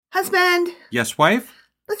Husband, Yes, wife?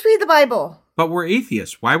 let's read the Bible. But we're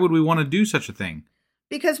atheists. Why would we want to do such a thing?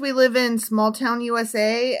 Because we live in small town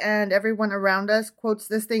USA and everyone around us quotes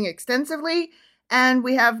this thing extensively and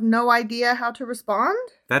we have no idea how to respond?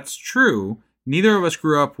 That's true. Neither of us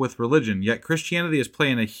grew up with religion, yet Christianity is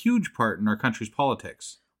playing a huge part in our country's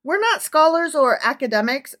politics. We're not scholars or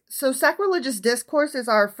academics, so sacrilegious discourse is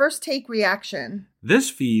our first take reaction.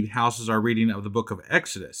 This feed houses our reading of the book of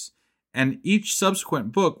Exodus, and each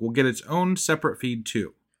subsequent book will get its own separate feed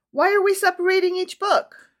too. Why are we separating each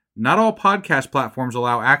book? Not all podcast platforms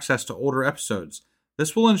allow access to older episodes.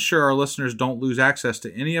 This will ensure our listeners don't lose access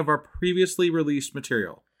to any of our previously released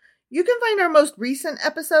material. You can find our most recent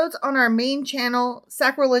episodes on our main channel,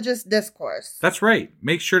 Sacrilegious Discourse. That's right.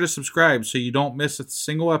 Make sure to subscribe so you don't miss a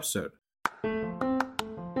single episode.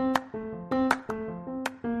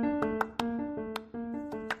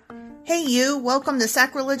 Hey you, welcome to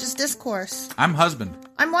Sacrilegious Discourse. I'm husband.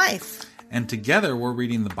 I'm wife. And together we're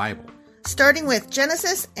reading the Bible. Starting with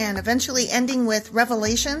Genesis and eventually ending with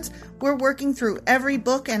Revelations, we're working through every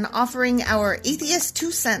book and offering our atheist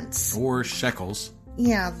 2 cents. Or shekels.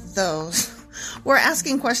 Yeah, those. We're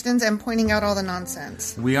asking questions and pointing out all the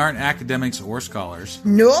nonsense. We aren't academics or scholars.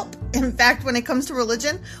 Nope. In fact, when it comes to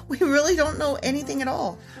religion, we really don't know anything at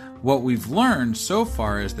all. What we've learned so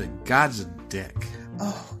far is that God's a dick.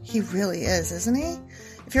 Oh, he really is, isn't he?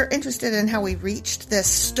 If you're interested in how we reached this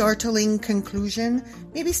startling conclusion,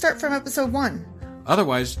 maybe start from episode 1.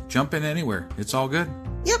 Otherwise, jump in anywhere. It's all good.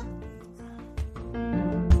 Yep.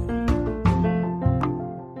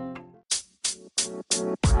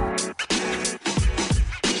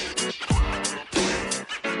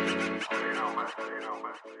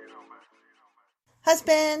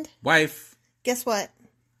 Husband. Wife. Guess what?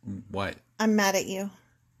 What? I'm mad at you.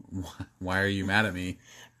 Why are you mad at me?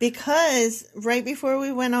 Because right before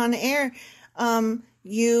we went on air,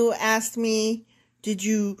 you asked me, did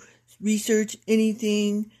you research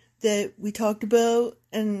anything that we talked about?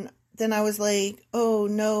 And then I was like, oh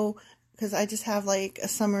no, because I just have like a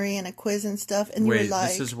summary and a quiz and stuff. And you Wait, were like,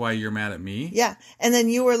 this is why you're mad at me? Yeah. And then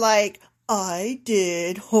you were like, I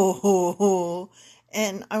did. Ho, ho, ho.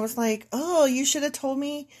 And I was like, oh, you should have told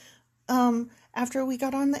me after we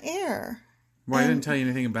got on the air. Well, I didn't tell you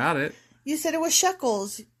anything about it. You said it was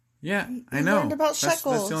shekels. Yeah, I You know. learned about shekels.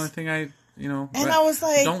 That's the only thing I. And I was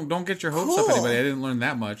like, don't get your hopes cool. up, anybody. I didn't learn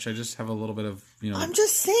that much. I just have a little bit of, I'm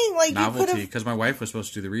just saying, like, novelty, because my wife was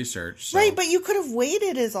supposed to do the research. So. Right, but you could have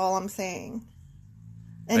waited, is all I'm saying.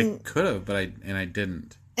 And I could have, but I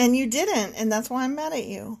didn't. And you didn't, and that's why I'm mad at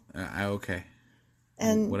you. Okay.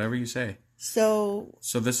 And whatever you say. So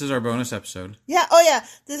this is our bonus episode. Yeah, oh yeah,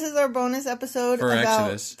 this is our bonus episode for about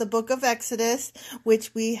Exodus. The book of Exodus,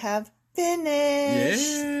 which we have finished.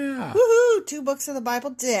 Yeah. Woohoo! 2 books of the Bible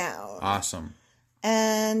down. Awesome.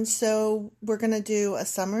 And so we're going to do a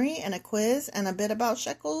summary and a quiz and a bit about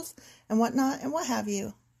shekels and whatnot and what have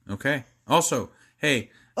you. Okay. Also, hey,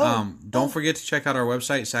 don't forget to check out our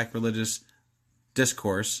website,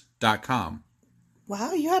 sacrilegiousdiscourse.com.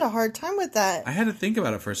 Wow, you had a hard time with that. I had to think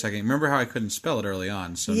about it for a second. Remember how I couldn't spell it early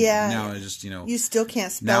on? So yeah, now I just, You still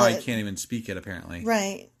can't spell now it. Now I can't even speak it, apparently.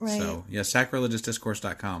 Right. So, yeah,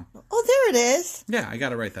 sacrilegiousdiscourse.com. Oh, there it is. Yeah, I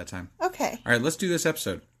got it right that time. Okay. All right, let's do this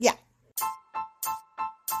episode. Yeah.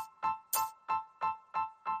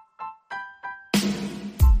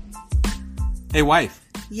 Hey, wife.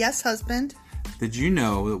 Yes, husband. Did you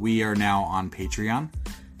know that we are now on Patreon?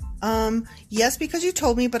 Yes, because you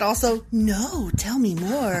told me, but also, no, tell me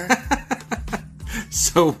more.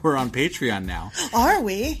 So we're on Patreon now. Are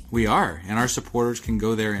we? We are, and our supporters can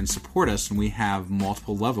go there and support us, and we have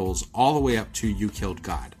multiple levels all the way up to You Killed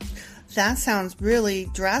God. That sounds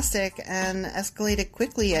really drastic and escalated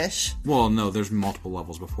quickly-ish. Well, no, there's multiple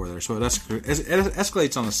levels before there, so it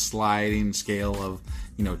escalates on a sliding scale of,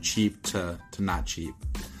 cheap to not cheap.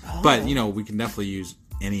 Oh. But, we can definitely use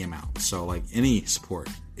any amount, so, like, any support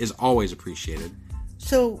is always appreciated.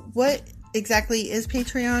 So what exactly is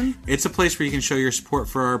Patreon? It's a place where you can show your support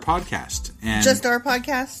for our podcast. And just our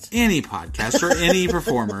podcast? Any podcast or any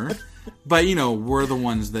performer. But, we're the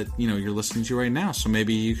ones that, you're listening to right now. So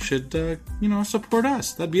maybe you should, support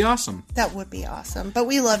us. That'd be awesome. That would be awesome. But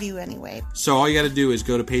we love you anyway. So all you got to do is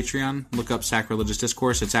go to Patreon, look up Sacrilegious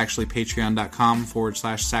Discourse. It's actually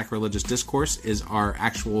patreon.com/sacrilegious discourse is our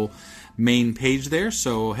actual main page there.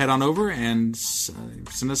 So head on over and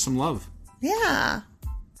send us some love. Yeah.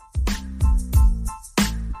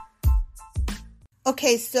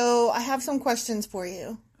 Okay, so I have some questions for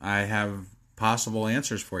you. I have possible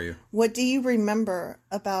answers for you. What do you remember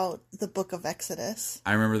about the book of Exodus?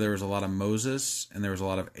 I remember there was a lot of Moses, and there was a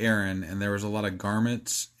lot of Aaron, and there was a lot of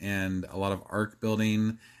garments, and a lot of ark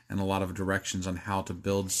building, and a lot of directions on how to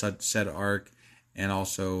build said ark, and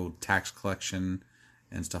also tax collection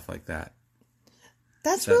and stuff like that.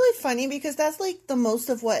 That's really funny because that's like the most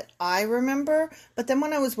of what I remember. But then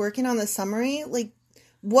when I was working on the summary, like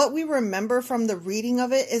what we remember from the reading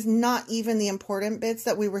of it is not even the important bits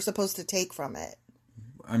that we were supposed to take from it.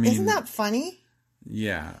 I mean, isn't that funny?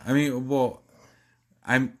 Yeah. I mean, well,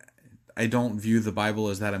 I don't view the Bible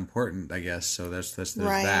as that important, I guess. So there's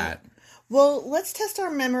right. that. Well, let's test our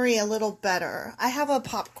memory a little better. I have a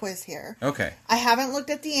pop quiz here. Okay. I haven't looked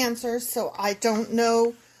at the answers, so I don't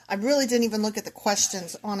know. I really didn't even look at the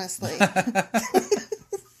questions, honestly.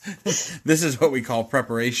 This is what we call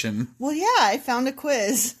preparation. Well, yeah, I found a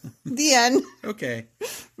quiz. The end. Okay.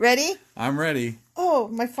 Ready? I'm ready. Oh,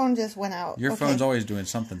 my phone just went out. Your phone's always doing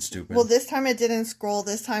something stupid. Well, this time it didn't scroll.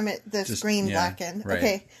 This time the screen blackened. Right.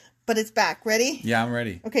 Okay, but it's back. Ready? Yeah, I'm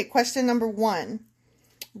ready. Okay, question number 1.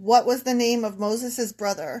 What was the name of Moses'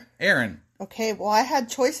 brother? Aaron. Okay, well, I had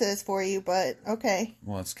choices for you, but okay.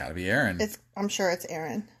 Well, it's got to be Aaron. I'm sure it's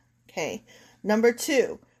Aaron. Okay. Number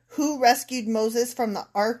 2. Who rescued Moses from the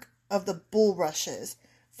Ark of the Bulrushes?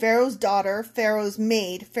 Pharaoh's daughter, Pharaoh's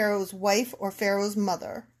maid, Pharaoh's wife, or Pharaoh's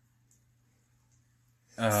mother?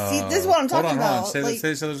 See, this is what I'm talking about. Hold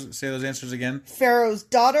on. Say those answers again. Pharaoh's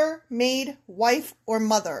daughter, maid, wife, or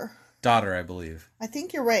mother? Daughter, I believe. I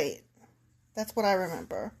think you're right. That's what I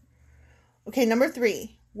remember. Okay, number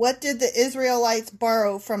 3. What did the Israelites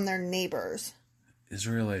borrow from their neighbors?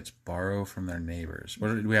 Israelites borrow from their neighbors.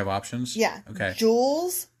 Do we have options? Yeah. Okay.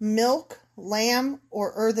 Jewels, milk, lamb,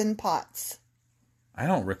 or earthen pots? I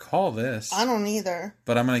don't recall this. I don't either.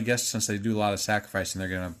 But I'm going to guess since they do a lot of sacrificing, they're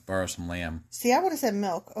going to borrow some lamb. See, I would have said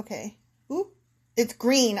milk. Okay. Ooh. It's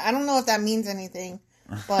green. I don't know if that means anything.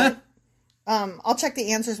 But I'll check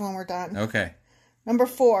the answers when we're done. Okay. Number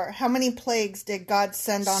 4. How many plagues did God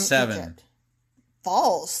send on 7. Egypt?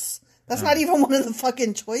 False. That's not even one of the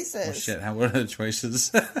fucking choices. Oh, shit. What are the choices?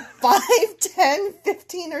 5, 10,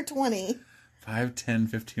 15, or 20. 5, 10,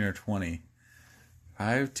 15, or 20.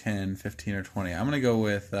 5, 10, 15, or 20. I'm going to go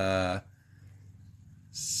with 10.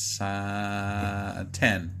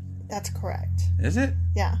 That's correct. Is it?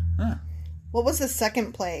 Yeah. Huh. What was the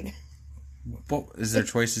second plague? What, is there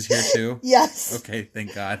choices here too? Yes. Okay,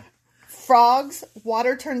 thank God. Frogs,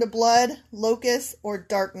 water turned to blood, locusts, or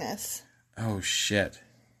darkness? Oh, shit.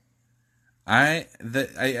 I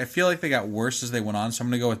feel like they got worse as they went on, so I'm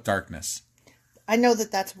going to go with darkness. I know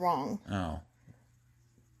that that's wrong. Oh.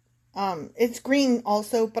 It's green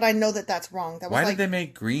also, but I know that that's wrong. Why did they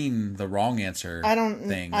make green the wrong answer? I don't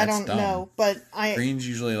know, but green's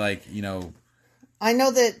usually like, I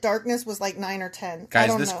know that darkness was like 9 or 10.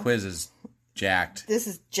 Guys, this quiz is jacked. This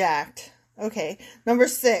is jacked. Okay. Number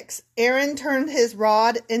 6. Aaron turned his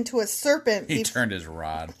rod into a serpent. He turned his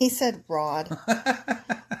rod. He said rod.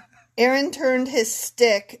 Aaron turned his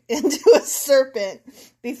stick into a serpent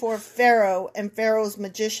before Pharaoh, and Pharaoh's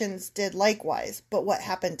magicians did likewise. But what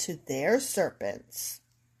happened to their serpents?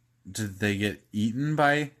 Did they get eaten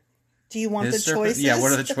by Do you want the serpent? choices? Yeah,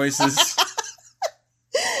 what are the choices?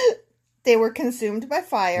 They were consumed by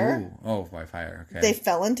fire. Ooh. Oh, by fire. Okay. They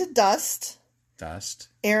fell into dust. Dust.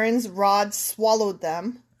 Aaron's rod swallowed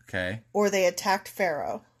them. Okay. Or they attacked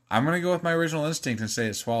Pharaoh. I'm going to go with my original instinct and say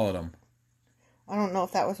it swallowed them. I don't know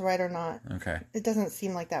if that was right or not. Okay. It doesn't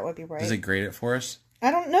seem like that would be right. Does it grade it for us?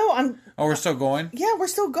 I don't know. Oh, we're still going? Yeah, we're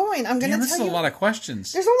still going. I'm going to tell you. This is a lot of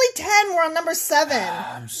questions. There's only 10. We're on number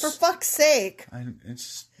 7. For fuck's sake.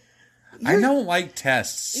 I don't like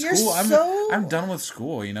tests. School. I'm done with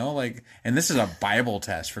school, and this is a Bible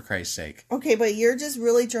test, for Christ's sake. Okay, but you're just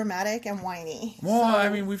really dramatic and whiny.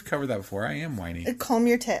 Well, we've covered that before. I am whiny. Calm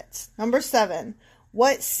your tits. Number 7.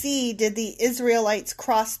 What sea did the Israelites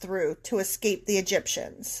cross through to escape the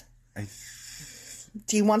Egyptians?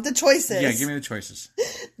 Do you want the choices? Yeah, give me the choices.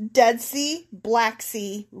 Dead Sea, Black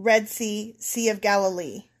Sea, Red Sea, Sea of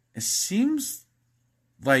Galilee. It seems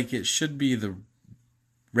like it should be the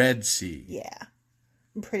Red Sea. Yeah.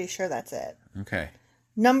 I'm pretty sure that's it. Okay.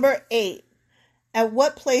 Number 8. At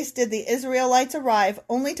what place did the Israelites arrive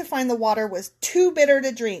only to find the water was too bitter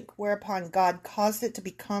to drink, whereupon God caused it to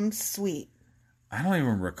become sweet? I don't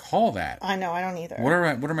even recall that. I know, I don't either. What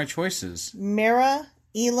are my choices? Merah,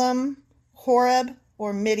 Elam, Horeb,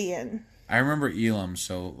 or Midian? I remember Elam,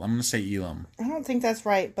 so I'm going to say Elam. I don't think that's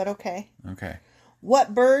right, but okay. Okay.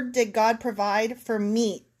 What bird did God provide for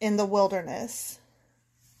meat in the wilderness?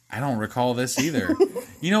 I don't recall this either.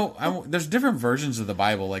 There's different versions of the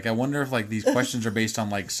Bible. Like, I wonder if these questions are based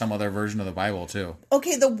on some other version of the Bible too.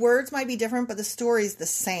 Okay, the words might be different, but the story's the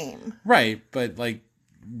same. Right, but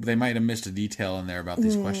they might have missed a detail in there about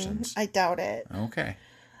these questions. I doubt it. Okay.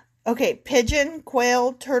 Okay, pigeon,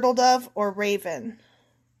 quail, turtle dove, or raven?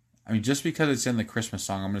 I mean, just because it's in the Christmas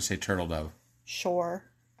song, I'm going to say turtle dove. Sure.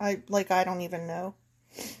 I don't even know.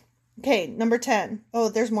 Okay, number 10. Oh,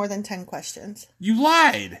 there's more than 10 questions. You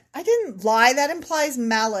lied. I didn't lie. That implies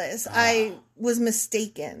malice. I was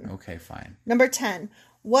mistaken. Okay, fine. Number 10.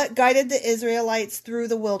 What guided the Israelites through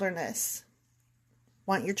the wilderness?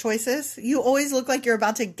 Want your choices? You always look like you're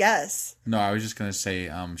about to guess. No, I was just going to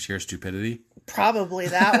say sheer stupidity. Probably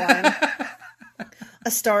that one.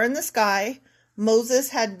 A star in the sky. Moses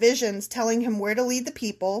had visions telling him where to lead the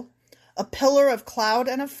people. A pillar of cloud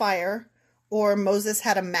and of fire. Or Moses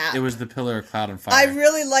had a map. It was the pillar of cloud and fire. I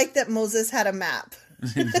really like that Moses had a map.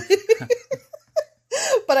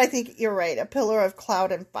 But I think you're right. A pillar of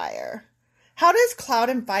cloud and fire. How does cloud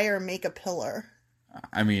and fire make a pillar?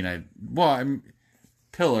 I mean,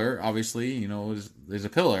 pillar, obviously, you know, there's a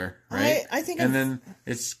pillar, right? I think and then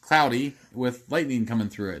it's cloudy with lightning coming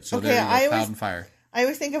through it. So okay, there you go, cloud and fire. I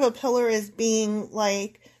always think of a pillar as being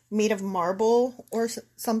like made of marble or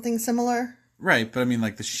something similar. Right, but I mean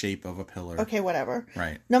like the shape of a pillar. Okay, whatever.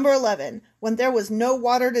 Right. Number 11. When there was no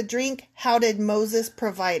water to drink, how did Moses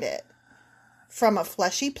provide it? From a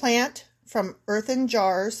fleshy plant, from earthen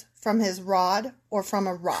jars, from his rod, or from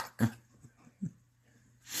a rock?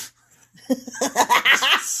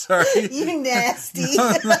 Sorry. You nasty.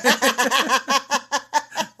 No,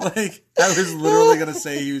 like, I was literally going to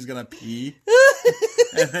say he was going to pee.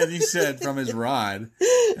 And then he said from his rod.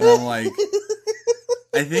 And I'm like,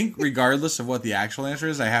 I think regardless of what the actual answer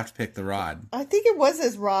is, I have to pick the rod. I think it was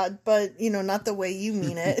his rod, but, not the way you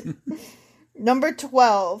mean it. Number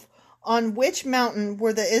 12. On which mountain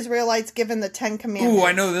were the Israelites given the 10 Commandments? Ooh,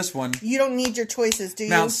 I know this one. You don't need your choices, do you?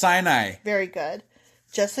 Mount Sinai. Very good.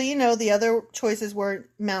 Just so you know, the other choices were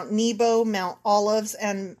Mount Nebo, Mount Olives,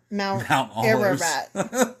 and Mount Ararat.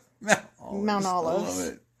 Mount Olives. I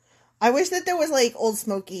love it. I wish that there was like Old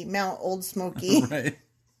Smoky, Mount Old Smoky. Right.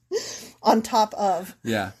 On top of.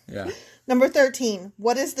 Yeah. Number 13.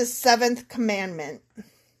 What is the 7th commandment?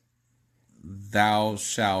 Thou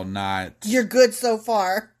shalt not. You're good so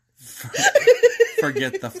far.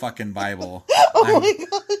 Forget the fucking Bible. Oh my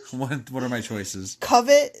gosh. What are my choices?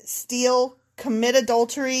 Covet, steal, commit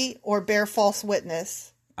adultery, or bear false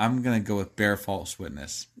witness? I'm going to go with bear false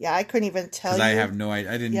witness. Yeah, I couldn't even tell you. Because I have no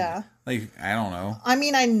idea. I didn't. Yeah. Like, I don't know. I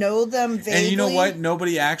mean, I know them vaguely. And you know what?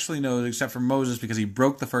 Nobody actually knows except for Moses because he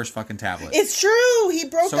broke the first fucking tablet. It's true. He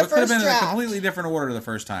broke so the it could have first been draft. a completely different order the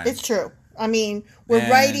first time. It's true. I mean, we're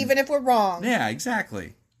right even if we're wrong. Yeah,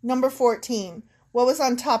 exactly. Number 14. What was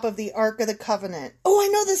on top of the Ark of the Covenant? Oh, I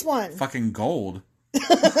know this one. Fucking gold.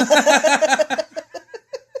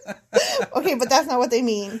 Okay, but that's not what they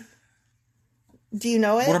mean. Do you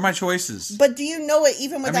know it? What are my choices? But do you know it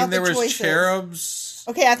even without the choices? There was cherubs.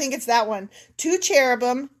 Okay, I think it's that one. 2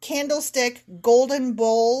 cherubim, candlestick, golden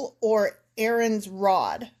bowl, or Aaron's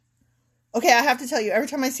rod. Okay, I have to tell you, every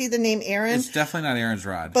time I see the name Aaron... It's definitely not Aaron's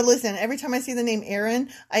rod. But listen, every time I see the name Aaron,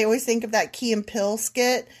 I always think of that Key and Peele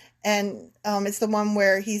skit, and it's the one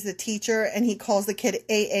where he's the teacher, and he calls the kid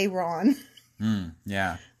Aaron.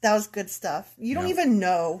 Yeah. That was good stuff. You don't even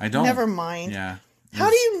know. I don't. Never mind. Yeah. How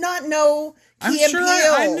do you not know Key and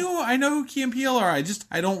Peele? I know who Key and Peele are.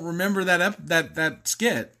 I don't remember that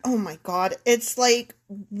skit. Oh my god, it's like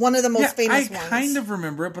one of the most famous ones. I kind of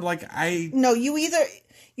remember it, but like No, you either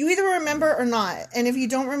remember or not, and if you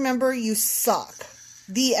don't remember, you suck.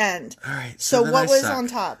 The end. All right. So what was on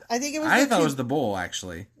top? I think it was. I thought it was the bull,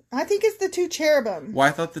 actually. I think it's the 2 cherubim. Well,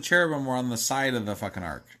 I thought the cherubim were on the side of the fucking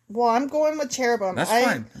ark. Well, I'm going with cherubim. That's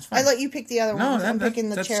fine. I let you pick the other ones. I'm picking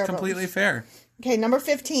the cherubim. That's completely fair. Okay, number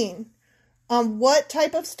 15. What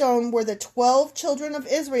type of stone were the 12 children of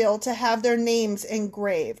Israel to have their names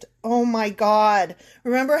engraved? Oh my god.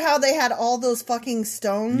 Remember how they had all those fucking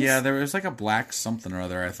stones? Yeah, there was like a black something or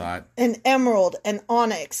other, I thought. An emerald, an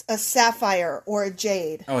onyx, a sapphire, or a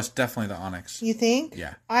jade. Oh, it's definitely the onyx. You think?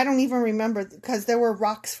 Yeah. I don't even remember because there were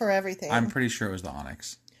rocks for everything. I'm pretty sure it was the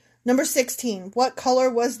onyx. Number 16. What color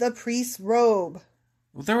was the priest's robe?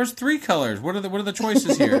 Well, there was 3 colors. What are the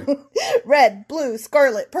choices here? Red, blue,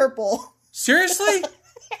 scarlet, purple. Seriously?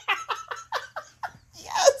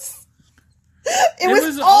 Yes. It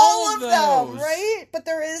was all of them, right? But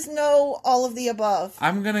there is no all of the above.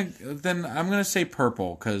 I'm gonna say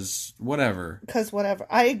purple because whatever.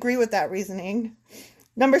 I agree with that reasoning.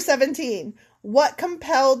 Number 17. What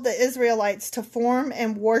compelled the Israelites to form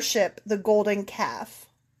and worship the golden calf?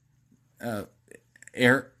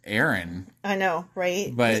 Aaron. I know,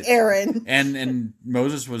 right? But Aaron. And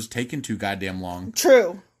Moses was taking too goddamn long.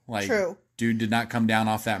 True. Like, True. Dude did not come down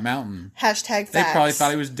off that mountain. Hashtag facts. They probably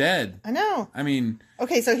thought he was dead. I know. I mean...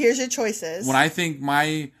 Okay, so here's your choices. When I think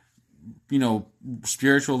my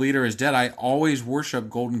spiritual leader is dead, I always worship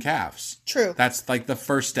golden calves. True. That's like the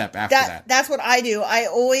first step after that. That's what I do. I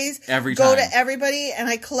always go to everybody and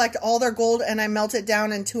I collect all their gold and I melt it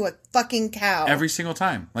down into a fucking cow. Every single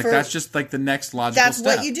time. Like, that's just like the next logical step.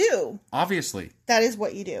 That's what you do. Obviously. That is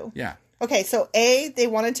what you do. Yeah. Okay, so A, they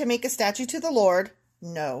wanted to make a statue to the Lord.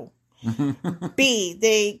 No. B,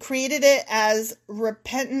 they created it as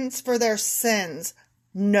repentance for their sins.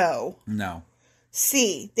 No. No.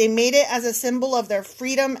 C, they made it as a symbol of their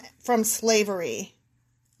freedom from slavery.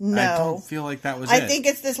 No. I don't feel like that was I think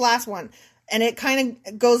it's this last one. And it kind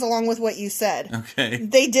of goes along with what you said. Okay.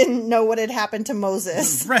 They didn't know what had happened to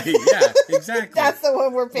Moses. Right, yeah, exactly. That's the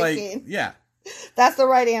one we're picking. Like, yeah. That's the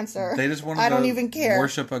right answer. They just wanted I don't even care.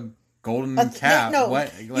 Worship a golden calf. No,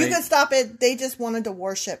 what? You can stop it. They just wanted to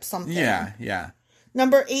worship something. Yeah, yeah.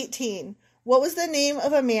 Number 18. What was the name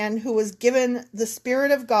of a man who was given the Spirit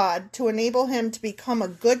of God to enable him to become a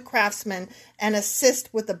good craftsman and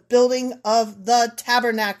assist with the building of the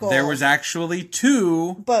tabernacle? There was actually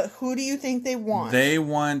two. But who do you think they want? They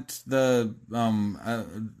want the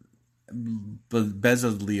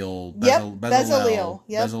Bezaleel. Yep, Bezaleel.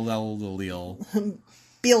 Yep. Bezaleel.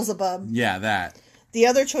 Beelzebub. Yeah, that. The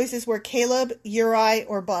other choices were Caleb, Uri,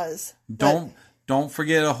 or Buzz. Don't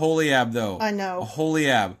forget Aholiab, though. I know.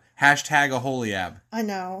 Aholiab. Hashtag Aholiab. I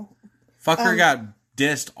know. Fucker got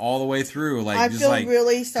dissed all the way through. Like, I feel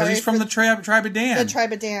really sorry. Because he's from the tribe of Dan. The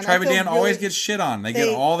tribe of Dan. Tribe of Dan always gets shit on. They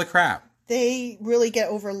get all the crap. They really get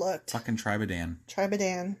overlooked. Fucking tribe of Dan. Tribe of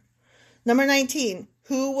Dan. Number 19.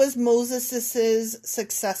 Who was Moses'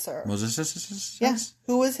 successor? Moses'? Yes.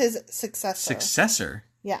 Who was his successor? Successor?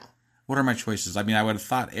 Yeah. What are my choices? I mean, I would have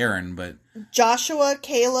thought Aaron, but... Joshua,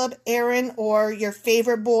 Caleb, Aaron, or your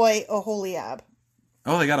favorite boy, Aholiab.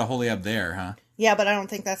 Oh, they got Aholiab there, huh? Yeah, but I don't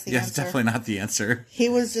think that's the answer. Yeah, it's definitely not the answer. He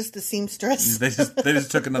was just a seamstress. They just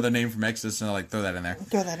took another name from Exodus and they're like, throw that in there.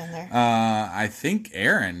 Throw that in there. I think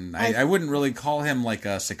Aaron. I wouldn't really call him like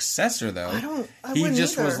a successor, though. He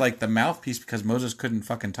just was like the mouthpiece because Moses couldn't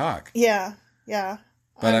fucking talk. Yeah, yeah.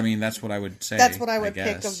 But I mean, that's what I would say. That's what I would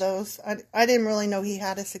pick of those. I didn't really know he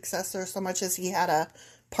had a successor so much as he had a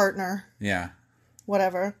partner. Yeah.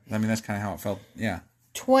 Whatever. I mean, that's kind of how it felt. Yeah.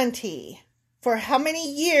 20. For how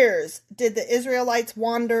many years did the Israelites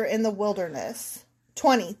wander in the wilderness?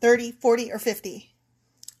 20, 30, 40, or 50?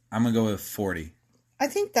 I'm going to go with 40. I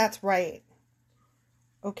think that's right.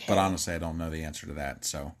 Okay. But honestly, I don't know the answer to that,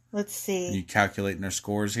 so. Let's see. Are you calculating their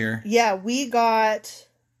scores here? Yeah,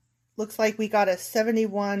 looks like we got a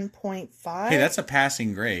 71.5. Hey, that's a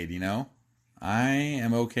passing grade, I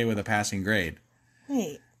am okay with a passing grade.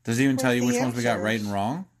 Wait. Does it even tell you which ones we got right and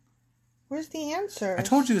wrong? Where's the answer? I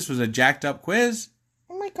told you this was a jacked up quiz.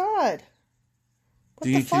 Oh my god.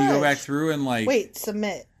 Can you go back through and Wait,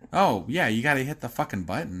 submit. Oh, yeah, you gotta hit the fucking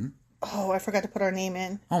button. Oh, I forgot to put our name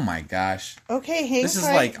in. Oh my gosh. Okay, hang This is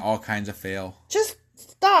like all kinds of fail. Just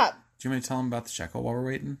stop. Do you want me to tell them about the shekel while we're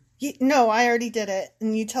waiting? No, I already did it.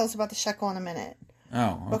 And you tell us about the shekel in a minute.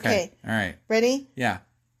 Oh, okay. All right. Ready? Yeah.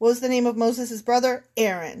 What was the name of Moses' brother?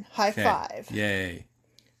 Aaron. High five. Yay.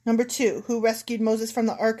 Number 2. Who rescued Moses from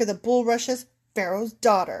the Ark of the Bulrushes? Pharaoh's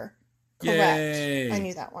daughter. Correct. Yay. I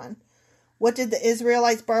knew that one. What did the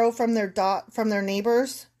Israelites borrow from their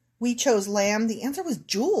neighbors? We chose lamb. The answer was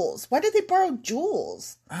jewels. Why did they borrow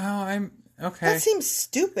jewels? Oh, okay. That seems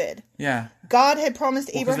stupid. Yeah. God had promised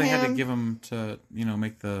Abraham... Because they had to give them to,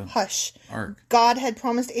 make the ark. God had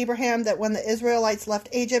promised Abraham that when the Israelites left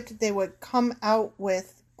Egypt, they would come out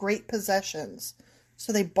with great possessions.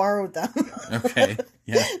 So they borrowed them. Okay.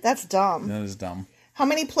 Yeah. That's dumb. That is dumb. How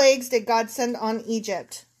many plagues did God send on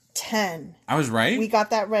Egypt? 10. I was right? We got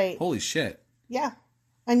that right. Holy shit. Yeah.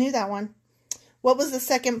 I knew that one. What was the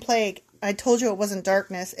second plague? I told you it wasn't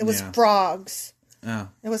darkness. It was frogs. Oh.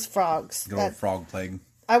 It was frogs. Good old frog plague.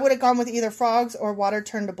 I would have gone with either frogs or water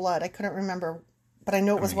turned to blood. I couldn't remember, but I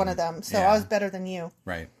know it was one of them. So I was better than you.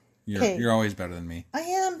 Right. You're always better than me. I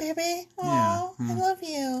am, baby. Aww, yeah. I love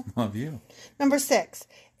you. Love you. Number 6.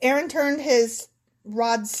 Aaron turned his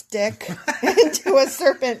rod stick into a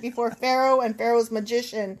serpent before Pharaoh and Pharaoh's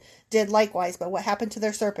magician did likewise. But what happened to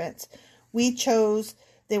their serpents? We chose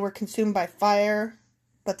they were consumed by fire,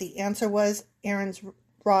 but the answer was Aaron's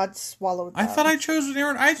rod swallowed them. I thought I chose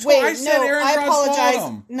Aaron. I said Aaron's I rod apologize.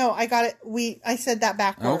 swallowed them. No, I got it. I said that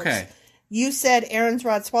backwards. Okay. You said Aaron's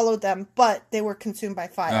rod swallowed them, but they were consumed by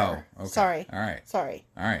fire. Oh, okay. Sorry. All right. Sorry.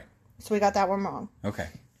 All right. So we got that one wrong. Okay.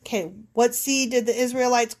 Okay. What sea did the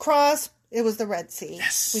Israelites cross? It was the Red Sea.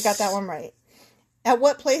 Yes. We got that one right. At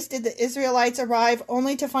what place did the Israelites arrive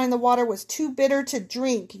only to find the water was too bitter to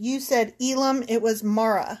drink? You said Elam. It was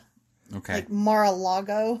Mara. Okay. Like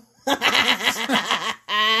Mar-a-Lago.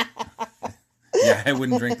 Yeah, I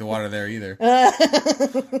wouldn't drink the water there either.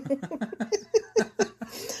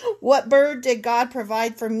 What bird did God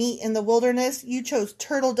provide for meat in the wilderness? You chose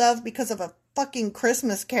turtle dove because of a fucking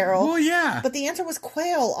Christmas carol. Well, yeah. But the answer was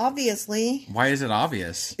quail, obviously. Why is it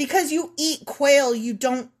obvious? Because you eat quail, you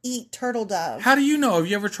don't eat turtle dove. How do you know? Have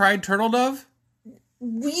you ever tried turtle dove?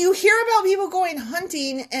 You hear about people going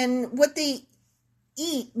hunting and what they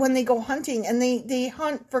eat when they go hunting, and they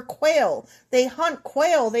hunt for quail. They hunt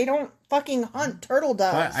quail. They don't fucking hunt turtle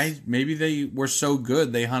doves. But maybe they were so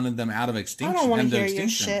good they hunted them out of extinction. I don't want to hear your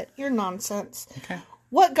shit. You're nonsense. Okay.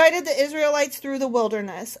 What guided the Israelites through the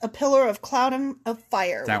wilderness? A pillar of cloud and of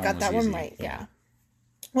fire. We got that one right. Yeah.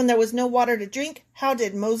 When there was no water to drink, how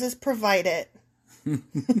did Moses provide it?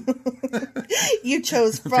 You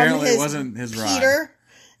chose from Apparently it wasn't his Peter.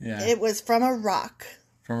 rod. Yeah. It was from a rock.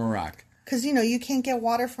 From a rock. Because, you can't get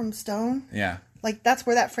water from stone. Yeah. Like, that's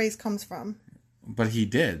where that phrase comes from. But he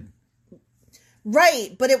did.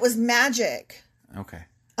 Right, but it was magic. Okay.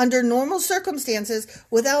 Under normal circumstances,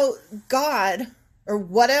 without God or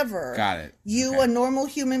whatever. Got it. You, okay. a normal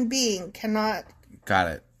human being, cannot...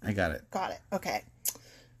 Got it. I got it. Got it. Okay.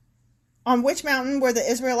 On which mountain were the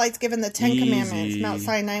Israelites given the 10 Commandments? Mount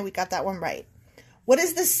Sinai. We got that one right. What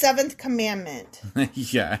is the 7th commandment?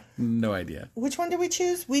 Yeah, no idea. Which one did we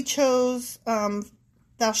choose? We chose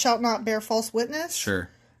thou shalt not bear false witness. Sure.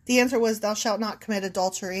 The answer was thou shalt not commit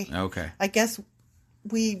adultery. Okay. I guess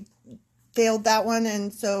we failed that one,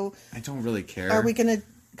 and so... I don't really care. Are we going to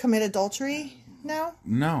commit adultery now?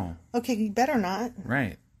 No. Okay, you better not.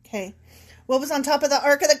 Right. Okay. What was on top of the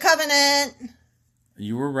Ark of the Covenant?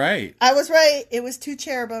 You were right. I was right. It was 2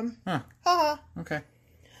 cherubim. Huh. Ha ha. Okay.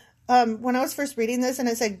 When I was first reading this and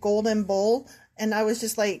it said golden bowl, and I was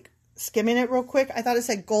just like skimming it real quick, I thought it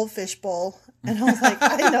said goldfish bowl. And I was like,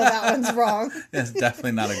 I know that one's wrong. It's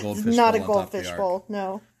definitely not a goldfish bowl. Not a goldfish bowl,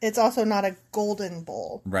 no. It's also not a golden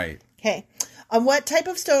bowl. Right. Okay. On what type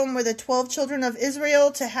of stone were the 12 children of Israel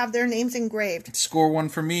to have their names engraved? Score one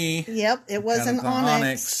for me. Yep, it was an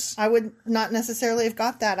onyx. I would not necessarily have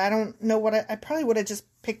got that. I don't know what I probably would have just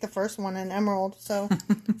picked the first one, an emerald. So,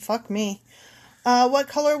 fuck me. What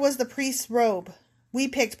color was the priest's robe? We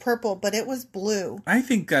picked purple, but it was blue. I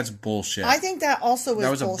think that's bullshit. I think that also was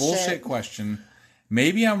bullshit. That was a bullshit question.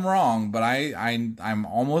 Maybe I'm wrong, but I'm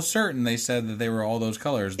almost certain they said that they were all those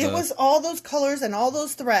colors. It was all those colors and all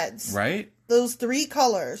those threads. Right? Those 3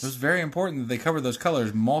 colors. It was very important that they covered those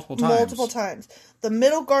colors multiple times. Multiple times. The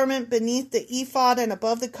middle garment beneath the ephod and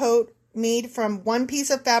above the coat, made from one piece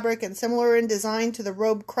of fabric and similar in design to the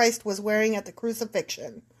robe Christ was wearing at the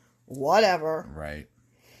crucifixion. Whatever. Right.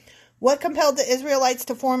 What compelled the Israelites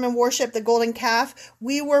to form and worship the golden calf?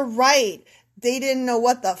 We were right. They didn't know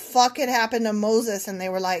what the fuck had happened to Moses, and they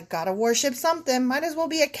were like, gotta worship something. Might as well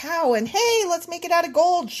be a cow. And hey, let's make it out of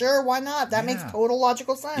gold. Sure, why not? That makes total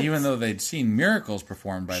logical sense. Even though they'd seen miracles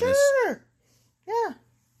performed by this. Sure. Yeah.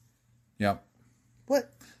 Yep.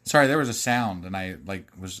 What? Sorry, there was a sound, and I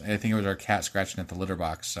think it was our cat scratching at the litter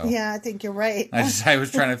box. So yeah, I think you're right. I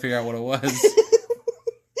was trying to figure out what it was.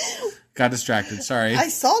 Got distracted. Sorry. I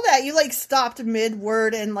saw that you stopped mid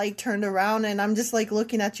word and turned around, and I'm just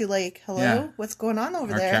looking at you hello, yeah. What's going on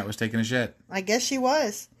over there? Our cat was taking a shit. I guess she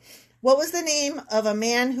was. What was the name of a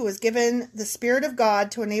man who was given the Spirit of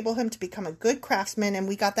God to enable him to become a good craftsman? And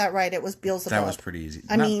we got that right. It was Beelzebub. That was pretty easy.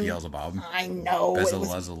 Not Beelzebub. I know.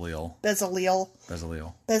 Bezalel.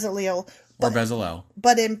 Bezalel. Or Bezalel.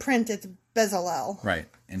 But in print, it's Bezalel. Right.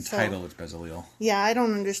 In title, it's Bezalel. Yeah, I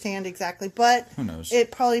don't understand exactly. But who knows?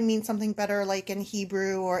 It probably means something better in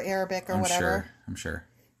Hebrew or Arabic or whatever. I'm sure.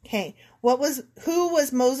 Okay. Who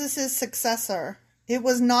was Moses' successor? It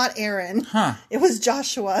was not Aaron. Huh. It was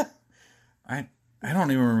Joshua. I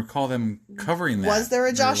don't even recall them covering that. Was there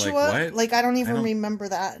a Joshua? What? I don't even remember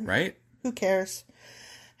that. Right? Who cares?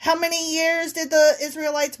 How many years did the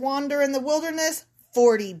Israelites wander in the wilderness?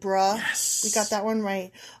 40, bruh. Yes. We got that one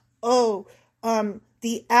right. Oh,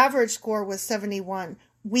 the average score was 71.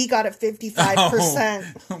 We got it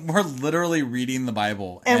 55%. Oh, we're literally reading the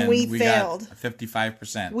Bible. And we failed.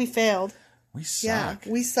 55%. We failed. We suck.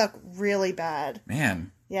 Yeah, we suck really bad.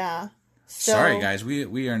 Man. Yeah. Sorry, guys.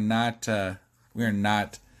 We are not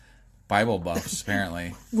Bible buffs,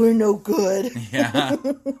 apparently. We're no good. Yeah.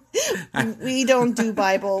 We don't do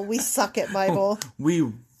Bible. We suck at Bible.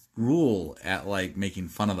 We rule at making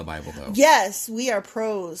fun of the Bible, though. Yes, we are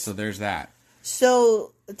pros. So there's that.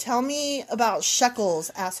 So tell me about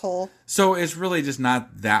shekels, asshole. So it's really just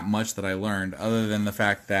not that much that I learned, other than the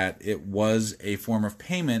fact that it was a form of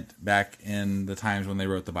payment back in the times when they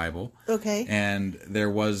wrote the Bible. Okay. And there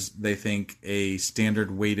was, they think, a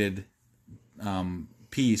standard weighted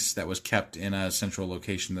piece that was kept in a central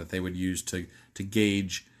location that they would use to to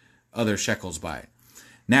gauge other shekels by.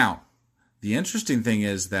 Now, the interesting thing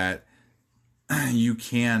is that you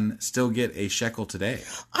can still get a shekel today.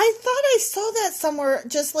 I thought I saw that somewhere,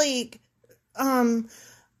 just like,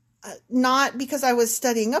 not because I was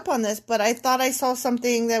studying up on this, but I thought I saw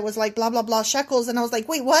something that was like blah, blah, blah shekels. And I was like,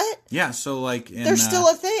 wait, what? Yeah. So like there's still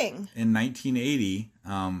a thing. In 1980,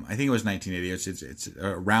 I think it was 1980. It's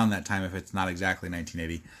around that time if it's not exactly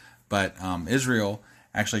 1980. But Israel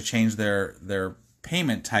actually changed their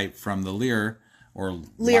payment type from the lira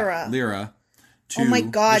to oh my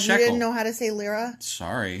God, the shekel. you didn't know how to say lira?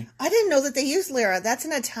 Sorry. I didn't know that they used lira. That's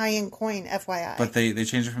an Italian coin, FYI. But they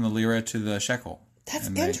changed it from the lira to the shekel. That's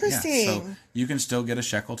interesting. So you can still get a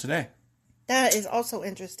shekel today. That is also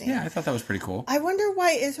interesting. Yeah, I thought that was pretty cool. I wonder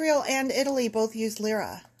why Israel and Italy both use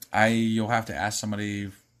lira. You'll have to ask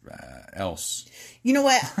somebody else. You know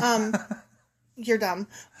what? You're dumb.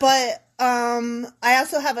 But I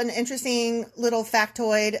also have an interesting little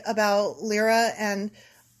factoid about lira and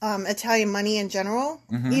Italian money in general.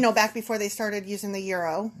 Mm-hmm. You know, back before they started using the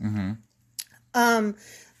euro. Mm-hmm.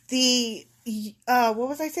 What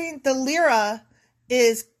was I saying? The lira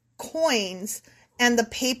is coins, and the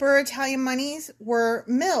paper Italian monies were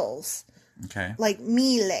mills. Okay. Like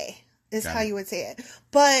mille is how you would say it.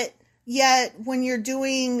 But yet, when you're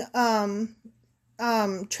doing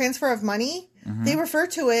transfer of money, they refer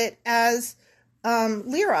to it as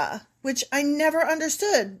lira, which I never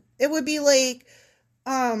understood. It would be like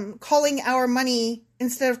calling our money,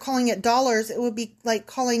 instead of calling it dollars, it would be like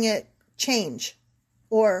calling it change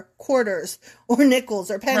or quarters or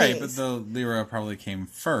nickels or pennies. Right, but the lira probably came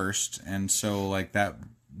first, and so like that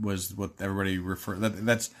was what everybody referred.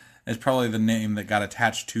 That's probably the name that got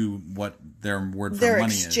attached to what their word for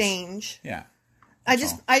money is. Their exchange. Yeah. I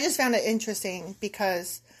just found it interesting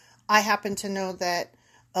because I happen to know that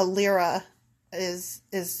a lira is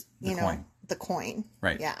the coin.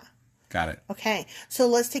 Right. Yeah. Got it. Okay. So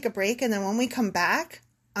let's take a break, and then when we come back,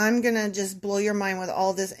 I'm going to just blow your mind with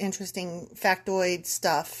all this interesting factoid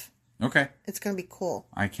stuff. Okay. It's going to be cool.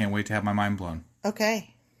 I can't wait to have my mind blown.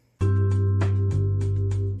 Okay.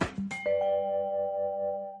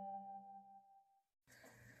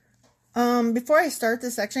 Before I start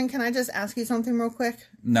this section, can I just ask you something real quick?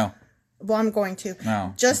 No. Well, I'm going to.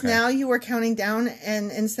 No. Just now you were counting down,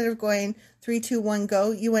 and instead of going 3, 2, 1,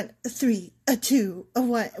 go, you went 3, 2,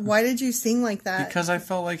 1. Why did you sing like that? Because I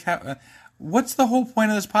felt like... What's the whole point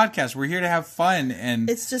of this podcast? We're here to have fun, and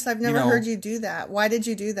it's just I've never heard you do that. Why did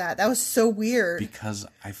you do that? That was so weird. Because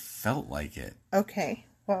I felt like it. Okay,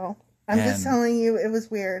 well, I'm just telling you it was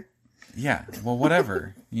weird. Yeah, well,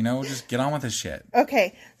 whatever. Just get on with this shit.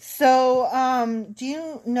 Okay, so do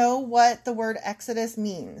you know what the word Exodus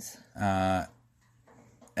means?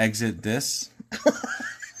 Exit this.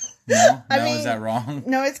 No, is that wrong?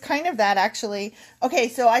 No, it's kind of that, actually. Okay,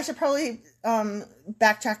 so I should probably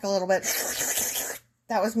backtrack a little bit.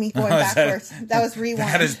 That was me going backwards. That was rewind.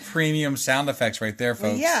 That is premium sound effects right there,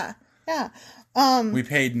 folks. Yeah. We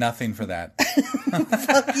paid nothing for that.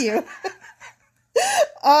 Fuck you.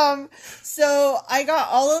 So I got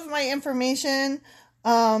all of my information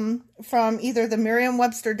from either the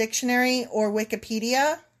Merriam-Webster Dictionary or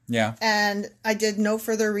Wikipedia. Yeah. And I did no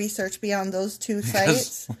further research beyond those two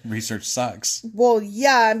sites. Research sucks. Well,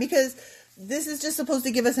 yeah, because this is just supposed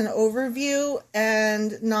to give us an overview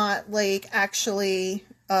and not like actually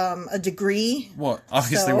a degree. Well,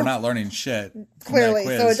 obviously we're not learning shit. Clearly,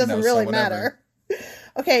 quiz, so it doesn't really matter.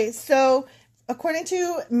 Okay, so according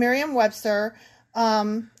to Merriam-Webster,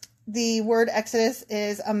 the word Exodus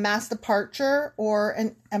is a mass departure or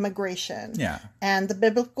an emigration. Yeah. And the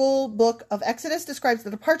biblical book of Exodus describes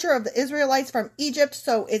the departure of the Israelites from Egypt,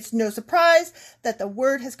 so it's no surprise that the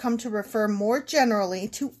word has come to refer more generally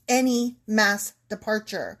to any mass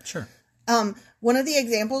departure. Sure. One of the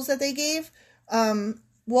examples that they gave,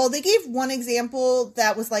 they gave one example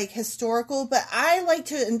that was like historical, but I like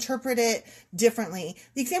to interpret it differently.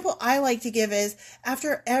 The example I like to give is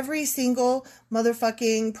after every single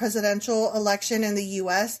motherfucking presidential election in the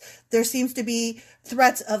U.S., there seems to be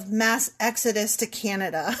threats of mass exodus to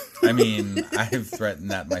Canada. I mean, I have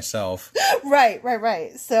threatened that myself.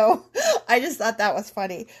 Right. So I just thought that was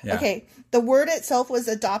funny. Yeah. Okay. The word itself was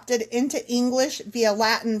adopted into English via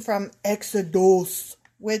Latin from exodus,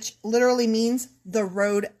 which literally means the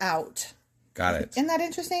road out. Got it. Isn't that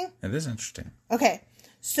interesting? It is interesting. Okay.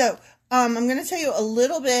 So, I'm going to tell you a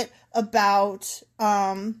little bit about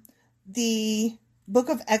the book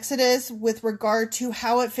of Exodus with regard to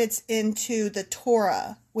how it fits into the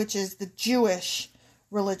Torah, which is the Jewish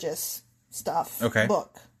religious stuff. Okay.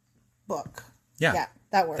 Book. Yeah,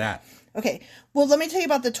 that word. That. Okay. Well, let me tell you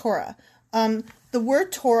about the Torah. The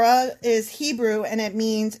word Torah is Hebrew, and it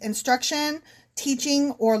means instruction,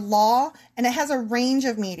 teaching, or law, and it has a range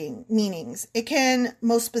of meanings. It can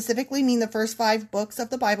most specifically mean the first 5 books of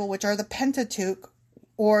the Bible, which are the Pentateuch,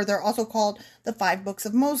 or they're also called the 5 books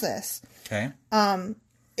of Moses. Okay.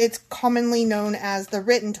 It's commonly known as the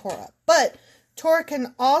written Torah. But Torah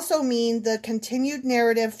can also mean the continued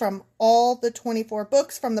narrative from all the 24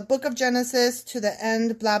 books, from the book of Genesis to the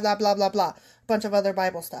end, blah, blah, blah, blah, blah. A bunch of other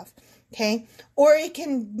Bible stuff. Okay? Or it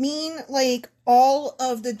can mean, like, all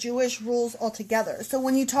of the Jewish rules altogether. So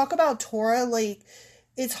when you talk about Torah, like,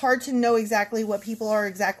 it's hard to know exactly what people are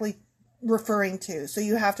exactly referring to. So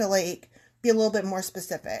you have to, like, be a little bit more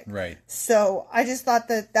specific. Right. So I just thought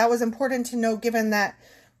that was important to know, given that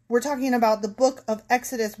we're talking about the book of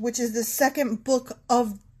Exodus, which is the second book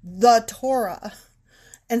of the Torah.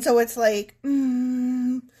 And so it's like,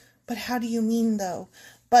 but how do you mean, though?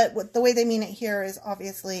 But the way they mean it here is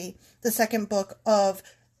obviously the second book of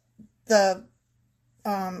the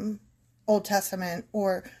Old Testament,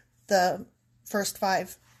 or the first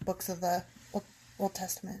 5 books of the Old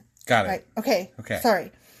Testament. Got it. Right. Okay. Okay.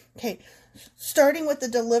 Sorry. Okay. Starting with the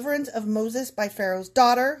deliverance of Moses by Pharaoh's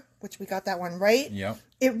daughter, which we got that one right. Yep.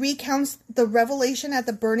 It recounts the revelation at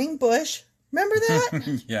the burning bush. Remember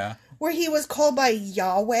that? Yeah. Where he was called by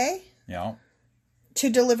Yahweh. Yeah. To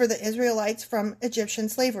deliver the Israelites from Egyptian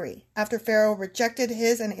slavery. After Pharaoh rejected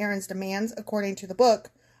his and Aaron's demands, according to the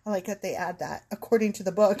book, I like that they add that, according to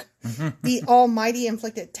the book, the Almighty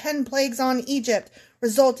inflicted 10 plagues on Egypt,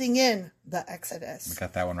 resulting in the Exodus. We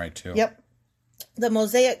got that one right, too. Yep. The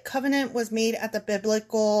Mosaic covenant was made at the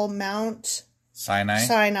biblical Mount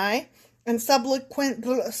Sinai, and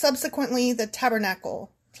subsequently the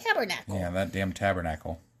tabernacle. Yeah, that damn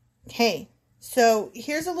tabernacle. Okay, so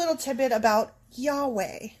here's a little tidbit about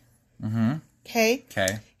Yahweh. Mm-hmm. Okay?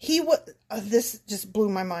 Okay. This just blew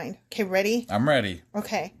my mind. Okay, ready? I'm ready.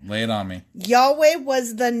 Okay. Lay it on me. Yahweh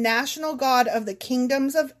was the national god of the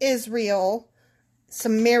kingdoms of Israel,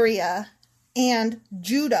 Samaria, and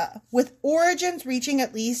Judah, with origins reaching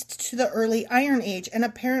at least to the early Iron Age and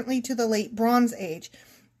apparently to the late Bronze Age.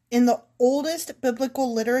 In the oldest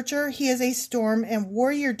biblical literature, he is a storm and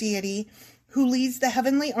warrior deity who leads the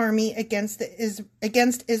heavenly army against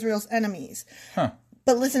Israel's enemies. Huh.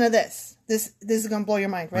 But listen to this. This is going to blow your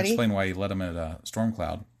mind. Ready? Explain why you let him at a storm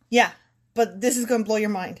cloud. Yeah, but this is going to blow your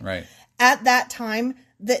mind. Right. At that time,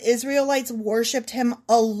 the Israelites worshipped him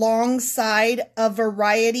alongside a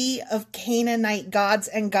variety of Canaanite gods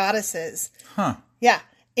and goddesses. Huh. Yeah,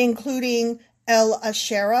 including El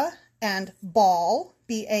Asherah and Baal,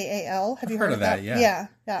 Baal. Have you heard of that? Yeah.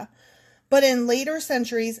 Yeah. But in later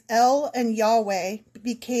centuries, El and Yahweh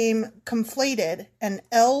became conflated, and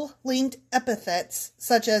El-linked epithets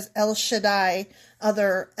such as El Shaddai,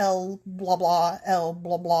 other El blah blah, El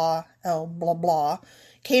blah blah, El blah blah,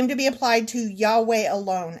 came to be applied to Yahweh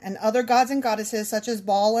alone, and other gods and goddesses such as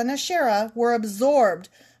Baal and Asherah were absorbed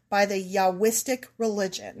by the Yahwistic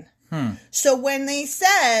religion. So when they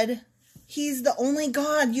said he's the only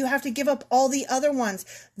God, you have to give up all the other ones,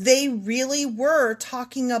 they really were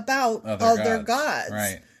talking about other gods.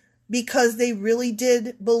 Right. Because they really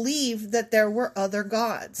did believe that there were other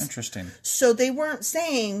gods. Interesting. So they weren't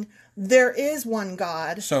saying there is one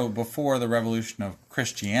God. So before the revolution of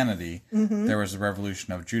Christianity, there was the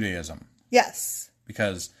revolution of Judaism. Yes.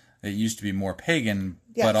 Because it used to be more pagan,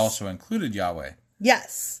 Yes. but also included Yahweh.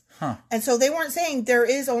 Yes. Huh. And so they weren't saying there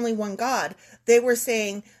is only one God. They were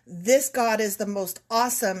saying this God is the most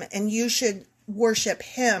awesome and you should worship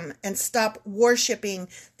him and stop worshiping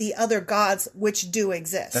the other gods which do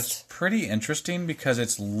exist. That's pretty interesting because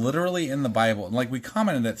it's literally in the Bible. And like we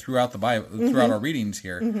commented it throughout the Bible, throughout our readings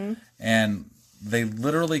here. And they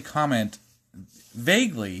literally comment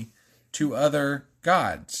vaguely to other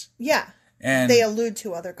gods. Yeah. And they allude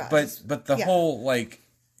to other gods. But the whole, like,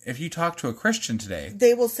 if you talk to a Christian today,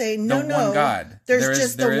 they will say, no, one God. There's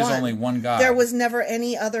just the one. There is only one God. There was never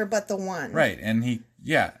any other but the one. Right. And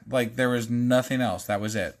there was nothing else. That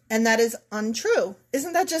was it. And that is untrue.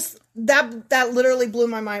 Isn't that just, that literally blew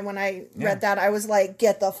my mind when I read that. I was like,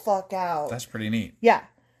 get the fuck out. That's pretty neat. Yeah.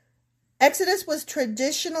 Exodus was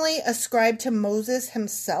traditionally ascribed to Moses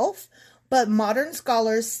himself, but modern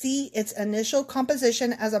scholars see its initial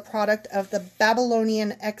composition as a product of the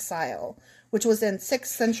Babylonian exile, which was in 6th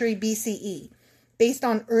century BCE, based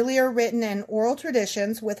on earlier written and oral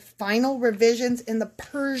traditions with final revisions in the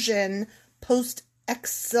Persian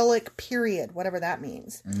post-exilic period, whatever that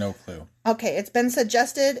means. No clue. Okay, it's been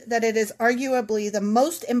suggested that it is arguably the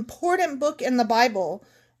most important book in the Bible,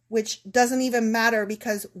 which doesn't even matter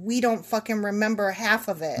because we don't fucking remember half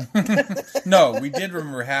of it. No, we did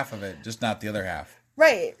remember half of it, just not the other half.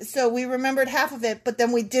 Right. So we remembered half of it, but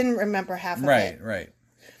then we didn't remember half of it. Right.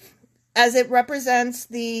 As it represents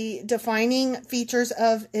the defining features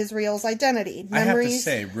of Israel's identity. I have to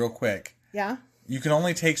say, real quick. Yeah? You can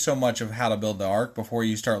only take so much of how to build the ark before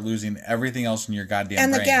you start losing everything else in your goddamn brain.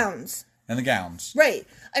 And the gowns. And the gowns. Right.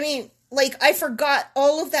 I mean, like, I forgot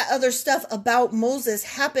all of that other stuff about Moses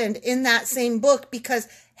happened in that same book because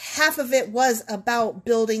half of it was about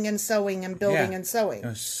building and sewing and building and sewing. It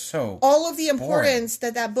was so all of the importance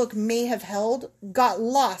that book may have held got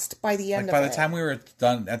lost by the end of it. By the time we were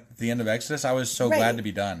done at the end of Exodus, I was so glad to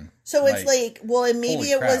be done. So it's like, well,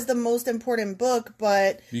 maybe it was the most important book,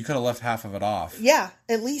 but... You could have left half of it off. Yeah,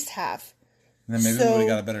 at least half. And then maybe we would have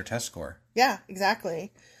got a better test score. Yeah,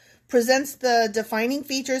 exactly. Presents the defining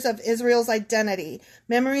features of Israel's identity,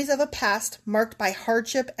 memories of a past marked by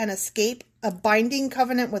hardship and escape, a binding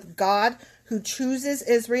covenant with God who chooses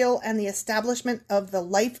Israel, and the establishment of the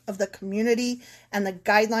life of the community and the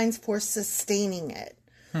guidelines for sustaining it.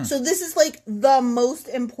 So this is like the most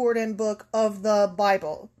important book of the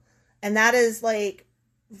Bible. And that is like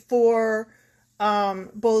for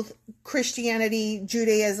both Christianity,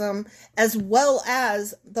 Judaism, as well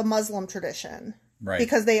as the Muslim tradition. Right.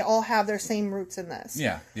 Because they all have their same roots in this.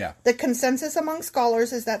 Yeah. The consensus among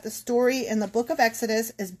scholars is that the story in the book of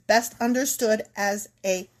Exodus is best understood as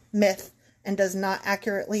a myth and does not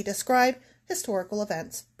accurately describe historical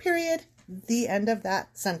events. Period. The end of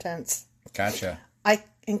that sentence. Gotcha. I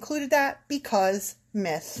included that because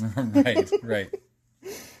myth. Right.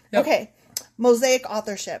 Yep. Okay. Mosaic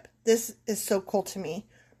authorship. This is so cool to me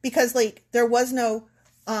because like there was no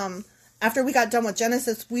after we got done with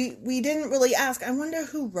Genesis, we didn't really ask, I wonder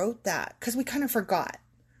who wrote that? Because we kind of forgot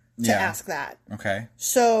to ask that. Okay.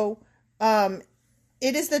 So,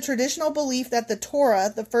 it is the traditional belief that the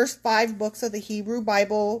Torah, the first 5 books of the Hebrew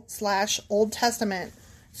Bible / Old Testament,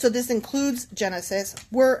 so this includes Genesis,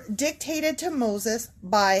 were dictated to Moses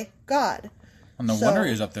by God. Well, no wonder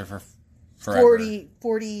he was up there for forever.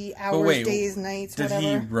 40 hours, days, nights, whatever.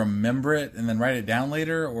 Did he remember it and then write it down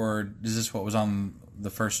later? Or is this what was on the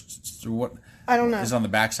first, what? I don't know. Is it on the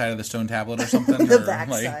backside of the stone tablet or something? The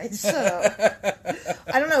backside. So,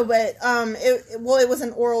 I don't know, but it was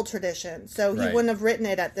an oral tradition, so he wouldn't have written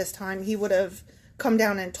it at this time. He would have come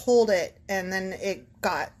down and told it, and then it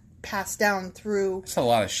got passed down through. It's a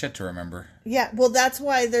lot of shit to remember. Yeah, well, that's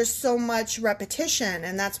why there's so much repetition,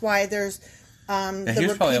 and that's why there's he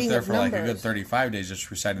was probably up there for like a good 35 days just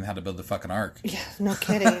reciting how to build the fucking ark. Yeah, no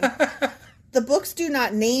kidding. The books do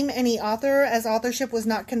not name any author, as authorship was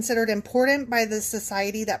not considered important by the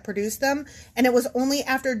society that produced them, and it was only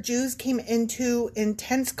after Jews came into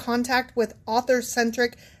intense contact with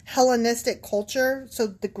author-centric Hellenistic culture, so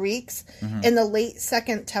the Greeks, in the late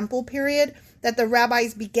Second Temple period, that the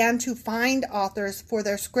rabbis began to find authors for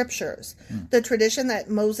their scriptures. The tradition that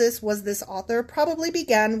Moses was this author probably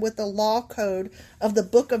began with the law code of the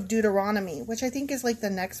Book of Deuteronomy, which I think is like the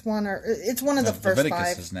next one, or it's one of the first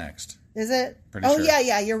Leviticus 5. Is next. Is it? Pretty sure.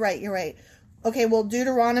 Yeah, you're right. Okay, well,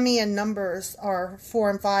 Deuteronomy and Numbers are 4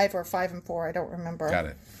 and 5, or 5 and 4, I don't remember. Got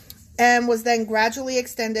it. And was then gradually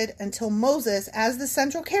extended until Moses, as the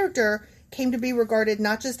central character, came to be regarded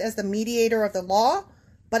not just as the mediator of the law,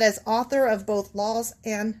 but as author of both laws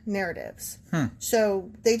and narratives.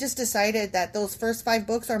 So they just decided that those first 5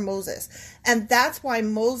 books are Moses. And that's why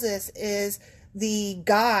Moses is the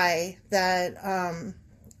guy that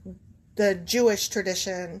the Jewish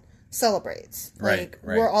tradition celebrates. Right.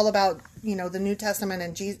 We're all about, the New Testament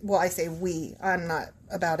and Jesus. Well, I say we. I'm not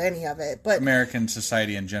about any of it. But American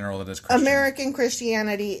society in general that is Christian. American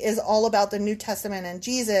Christianity is all about the New Testament and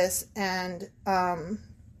Jesus, and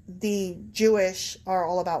the Jewish are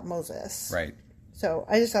all about Moses. Right. So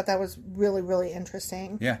I just thought that was really, really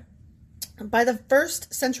interesting. Yeah. By the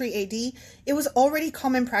 1st century AD, it was already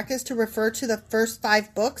common practice to refer to the first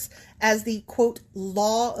 5 books as the, quote,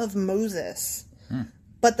 Law of Moses.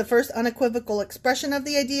 But the first unequivocal expression of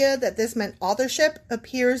the idea that this meant authorship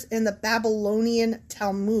appears in the Babylonian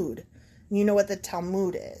Talmud. You know what the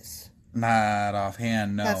Talmud is? Not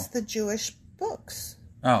offhand, no. That's the Jewish books.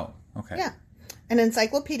 Oh, okay. Yeah. An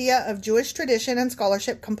encyclopedia of Jewish tradition and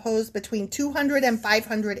scholarship composed between 200 and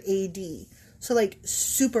 500 AD. So, like,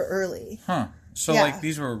 super early. Huh. So, like,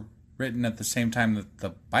 these were written at the same time that the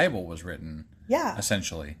Bible was written. Yeah.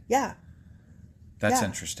 Essentially. Yeah. That's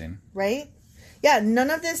interesting. Right? Yeah, none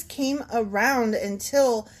of this came around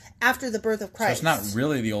until after the birth of Christ. So it's not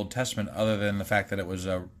really the Old Testament other than the fact that it was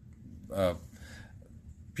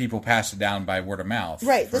people passed it down by word of mouth.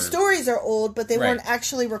 Right. The stories are old, but they weren't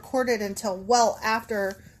actually recorded until well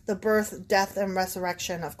after the birth, death, and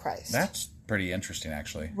resurrection of Christ. pretty interesting,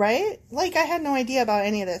 actually. Right? Like, I had no idea about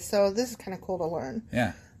any of this, so this is kind of cool to learn.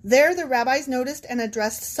 Yeah. There, the rabbis noticed and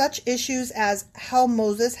addressed such issues as how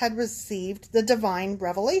Moses had received the divine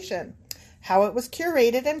revelation, how it was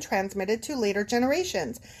curated and transmitted to later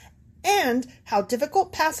generations, and how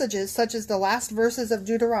difficult passages such as the last verses of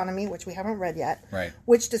Deuteronomy, which we haven't read yet, right,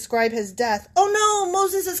 which describe his death. Oh no,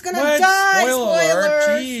 Moses is going to die! Spoiler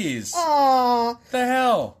alert! Jeez. Aww. The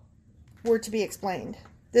hell? Were to be explained.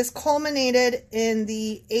 This culminated in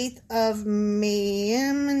the 8th of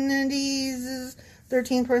Maimonides'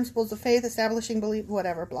 13 Principles of Faith, establishing belief,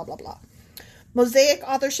 whatever, blah, blah, blah. Mosaic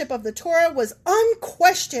authorship of the Torah was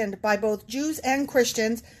unquestioned by both Jews and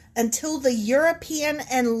Christians until the European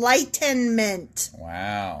Enlightenment.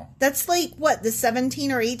 Wow. That's like, what, the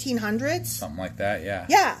 17 or 1800s? Something like that, yeah.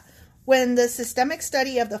 Yeah. When the systemic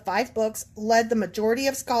study of the 5 books led the majority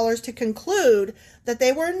of scholars to conclude that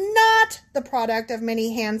they were not the product of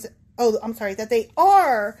many hands. Oh, I'm sorry, that they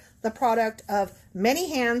are the product of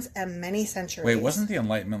many hands and many centuries. Wait, wasn't the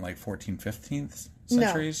Enlightenment like 14th, 15th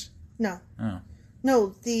centuries? No. Oh.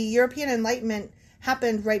 No, the European Enlightenment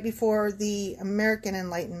happened right before the American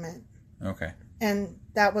Enlightenment. Okay. And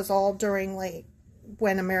that was all during, like,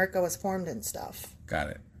 when America was formed and stuff. Got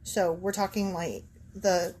it. So we're talking, like,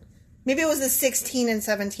 maybe it was the 16 and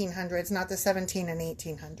 1700s, not the 17 and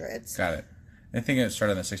 1800s. Got it. I think it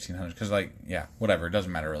started in the 1600s, because, like, yeah, whatever, it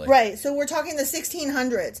doesn't matter really. Right, so we're talking the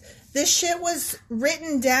 1600s. This shit was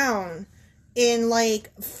written down in,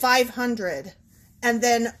 like, 500, and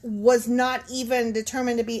then was not even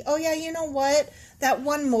determined to be, oh yeah, you know what? That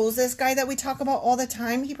one Moses guy that we talk about all the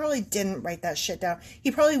time, he probably didn't write that shit down.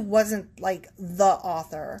 He probably wasn't, like, the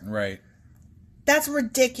author. Right. That's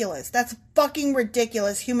ridiculous. That's fucking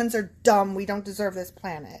ridiculous. Humans are dumb. We don't deserve this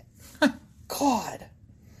planet. God.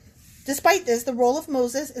 Despite this, the role of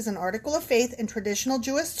Moses is an article of faith in traditional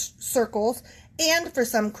Jewish circles and for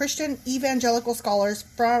some Christian evangelical scholars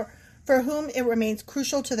for whom it remains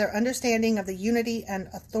crucial to their understanding of the unity and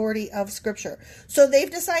authority of Scripture. So they've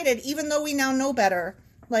decided, even though we now know better,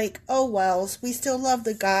 like, oh wells, we still love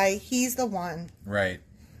the guy. He's the one. Right.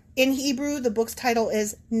 In Hebrew, the book's title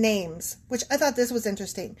is Names, which I thought this was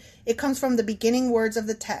interesting. It comes from the beginning words of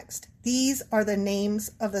the text. These are the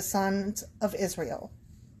names of the sons of Israel.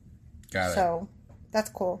 Got it. So, that's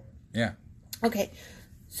cool. Yeah. Okay.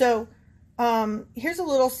 So, here's a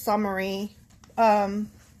little summary.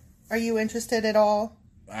 Are you interested at all?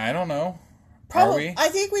 I don't know. Probably. Are we? I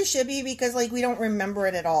think we should be because, like, we don't remember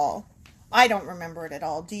it at all. I don't remember it at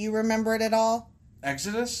all. Do you remember it at all?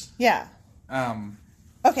 Exodus? Yeah.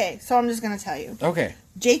 Okay, so I'm just going to tell you. Okay.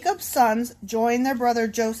 Jacob's sons join their brother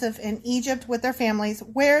Joseph in Egypt with their families,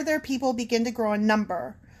 where their people begin to grow in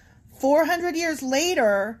number. 400 years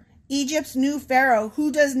later, Egypt's new pharaoh,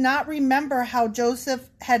 who does not remember how Joseph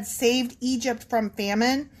had saved Egypt from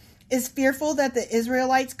famine, is fearful that the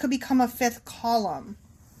Israelites could become a 5th column.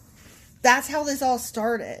 That's how this all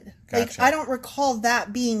started. Gotcha. Like, I don't recall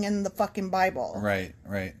that being in the fucking Bible. Right,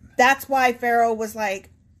 right. That's why Pharaoh was like,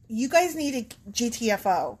 you guys need a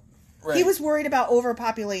GTFO. Right. He was worried about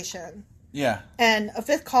overpopulation. Yeah. And a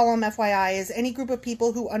 5th column, FYI, is any group of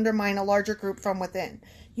people who undermine a larger group from within,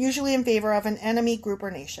 usually in favor of an enemy group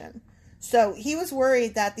or nation. So he was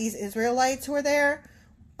worried that these Israelites who were there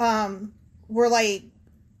were, like,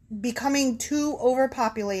 becoming too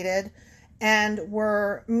overpopulated and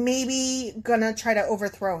were maybe gonna try to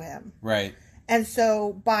overthrow him. Right. And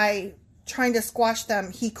so by trying to squash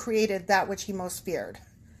them, he created that which he most feared.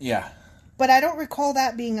 Yeah. But I don't recall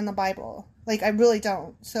that being in the Bible. Like, I really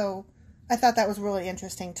don't. So I thought that was really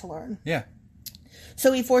interesting to learn. Yeah.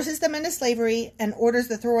 So he forces them into slavery and orders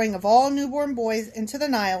the throwing of all newborn boys into the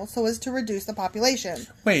Nile so as to reduce the population.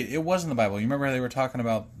 Wait, it was in the Bible. You remember how they were talking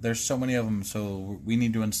about there's so many of them, so we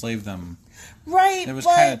need to enslave them. Right. It was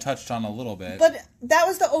kind of touched on a little bit. But that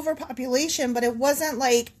was the overpopulation, but it wasn't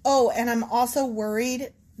like, oh, and I'm also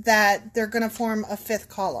worried that they're going to form a 5th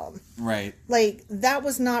column. Right. Like, that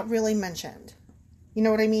was not really mentioned. You know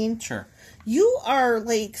what I mean? Sure. You are,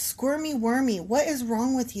 like, squirmy wormy. What is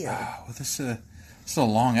wrong with you? Well, this is a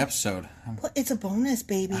long episode. Well, it's a bonus,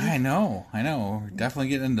 baby. I know. We're definitely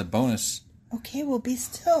getting into bonus. Okay, well, be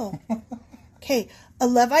still. Okay, a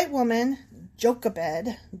Levite woman, Jochebed,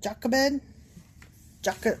 I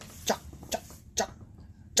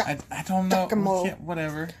don't know.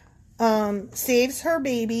 Whatever. Saves her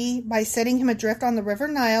baby by setting him adrift on the River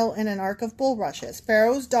Nile in an ark of bulrushes.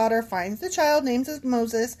 Pharaoh's daughter finds the child, names him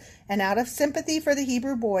Moses, and out of sympathy for the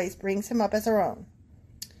Hebrew boys, brings him up as her own.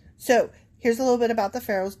 So, here's a little bit about the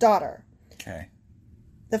Pharaoh's daughter. Okay.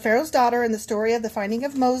 The Pharaoh's daughter in the story of the finding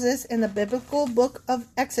of Moses in the biblical book of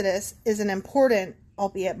Exodus is an important,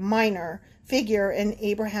 albeit minor, figure in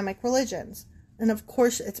Abrahamic religions. And of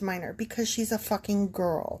course it's minor, because she's a fucking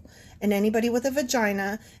girl. And anybody with a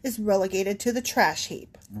vagina is relegated to the trash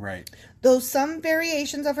heap. Right. Though some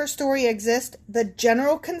variations of her story exist, the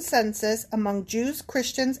general consensus among Jews,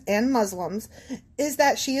 Christians, and Muslims is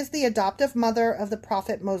that she is the adoptive mother of the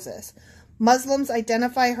prophet Moses. Muslims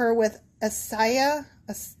identify her with Asiyah,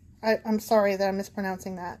 I'm sorry that I'm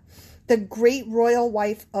mispronouncing that, the great royal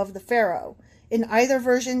wife of the Pharaoh. In either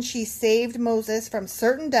version, she saved Moses from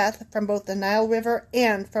certain death from both the Nile River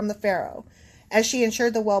and from the Pharaoh. As she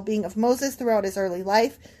ensured the well-being of Moses throughout his early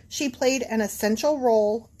life, she played an essential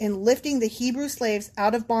role in lifting the Hebrew slaves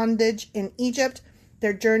out of bondage in Egypt,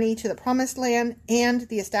 their journey to the Promised Land, and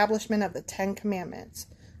the establishment of the Ten Commandments.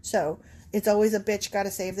 So, it's always a bitch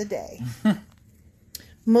gotta save the day.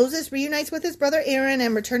 Moses reunites with his brother Aaron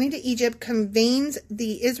and, returning to Egypt, convenes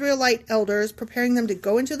the Israelite elders, preparing them to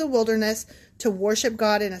go into the wilderness to worship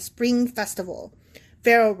God in a spring festival.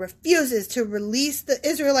 Pharaoh refuses to release the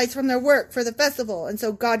Israelites from their work for the festival, and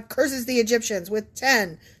so God curses the Egyptians with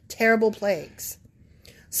 10 terrible plagues.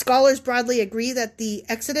 Scholars broadly agree that the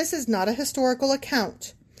Exodus is not a historical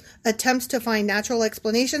account. Attempts to find natural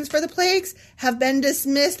explanations for the plagues have been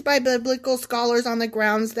dismissed by biblical scholars on the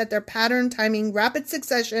grounds that their pattern, timing, rapid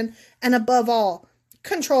succession, and above all,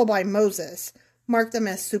 control by Moses, mark them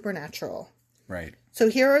as supernatural. Right. So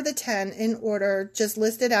here are the 10 in order, just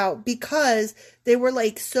listed out, because they were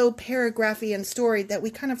like so paragraphy and storied that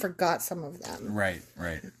we kind of forgot some of them. Right,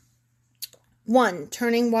 right. 1,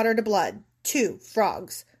 turning water to blood. 2,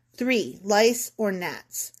 frogs. 3, lice or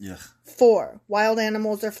gnats. Ugh. 4, wild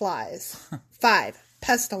animals or flies. 5,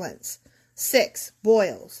 pestilence. 6,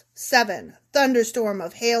 boils. 7, thunderstorm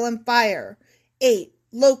of hail and fire. 8,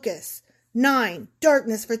 locusts. 9,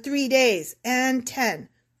 darkness for 3 days. And 10,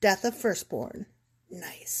 death of firstborn.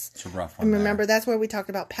 Nice. It's a rough one. And remember, that's where we talked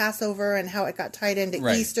about Passover and how it got tied into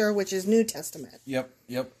Easter, which is New Testament. Yep.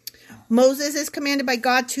 Moses is commanded by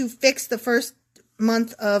God to fix the first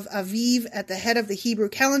month of Aviv at the head of the Hebrew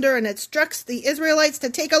calendar, and instructs the Israelites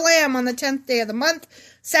to take a lamb on the 10th day of the month,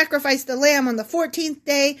 sacrifice the lamb on the 14th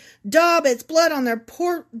day, daub its blood on their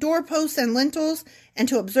doorposts and lintels, and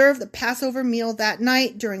to observe the Passover meal that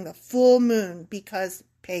night during the full moon, because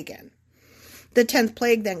pagan. The 10th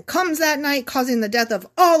plague then comes that night, causing the death of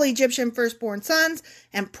all Egyptian firstborn sons,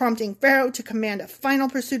 and prompting Pharaoh to command a final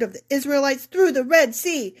pursuit of the Israelites through the Red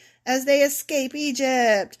Sea as they escape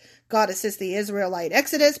Egypt. God assists the Israelite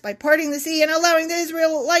exodus by parting the sea and allowing the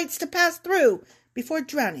Israelites to pass through before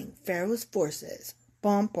drowning Pharaoh's forces.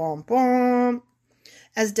 Bom, bom, bom.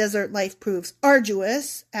 As desert life proves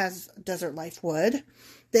arduous, as desert life would,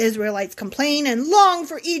 the Israelites complain and long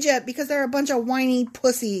for Egypt because they're a bunch of whiny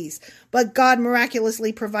pussies. But God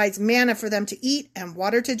miraculously provides manna for them to eat and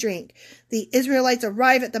water to drink. The Israelites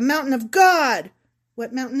arrive at the mountain of God.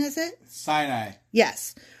 What mountain is it? Sinai.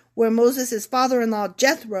 Yes. Where Moses' father-in-law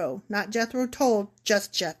Jethro, not Jethro Tull,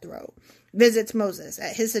 just Jethro, visits Moses.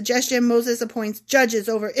 At his suggestion, Moses appoints judges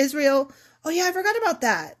over Israel. Oh yeah, I forgot about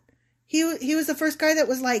that. He was the first guy that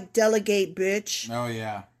was like, delegate, bitch. Oh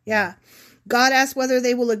yeah. Yeah. God asks whether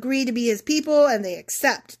they will agree to be his people, and they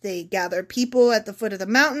accept. They gather people at the foot of the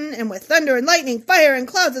mountain, and with thunder and lightning, fire and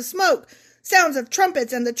clouds of smoke, sounds of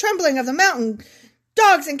trumpets and the trembling of the mountain,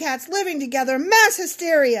 dogs and cats living together, mass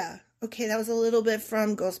hysteria. Okay, that was a little bit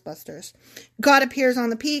from Ghostbusters. God appears on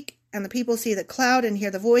the peak, and the people see the cloud and hear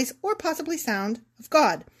the voice, or possibly sound, of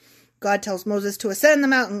God. God tells Moses to ascend the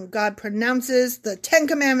mountain. God pronounces the 10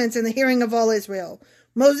 Commandments in the hearing of all Israel.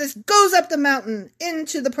 Moses goes up the mountain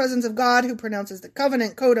into the presence of God, who pronounces the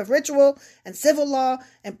covenant code of ritual and civil law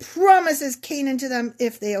and promises Canaan to them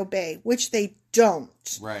if they obey, which they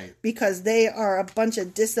don't. Right. Because they are a bunch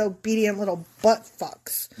of disobedient little butt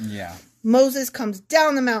fucks. Yeah. Moses comes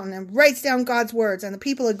down the mountain and writes down God's words, and the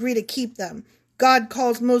people agree to keep them. God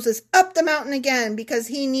calls Moses up the mountain again because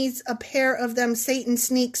he needs a pair of them Satan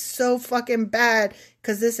sneaks so fucking bad,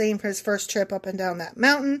 because this ain't his first trip up and down that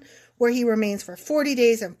mountain, where he remains for 40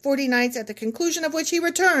 days and 40 nights, at the conclusion of which he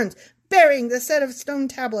returns, bearing the set of stone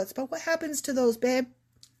tablets. But what happens to those, babe?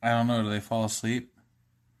 I don't know. Do they fall asleep?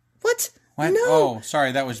 What? What? No. Oh,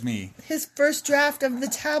 sorry. That was me. His first draft of the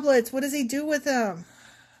tablets. What does he do with them?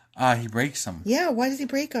 He breaks them. Yeah, why does he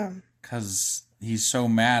break them? Because he's so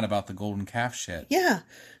mad about the golden calf shit. Yeah.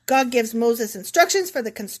 God gives Moses instructions for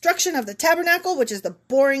the construction of the tabernacle, which is the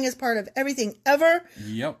boringest part of everything ever.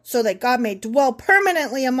 Yep. So that God may dwell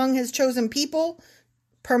permanently among his chosen people.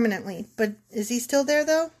 Permanently. But is he still there,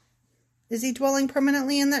 though? Is he dwelling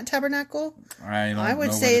permanently in that tabernacle? I don't know where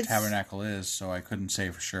the tabernacle is, so I couldn't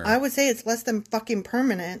say for sure. I would say it's less than fucking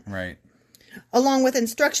permanent. Right. along with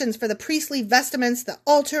instructions for the priestly vestments, the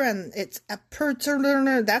altar and its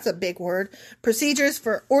that's a big word, procedures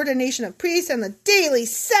for ordination of priests, and the daily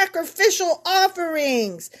sacrificial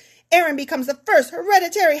offerings. Aaron becomes the first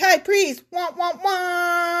hereditary high priest. Wah, wah,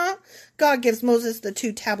 wah. God gives Moses the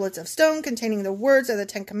 2 tablets of stone containing the words of the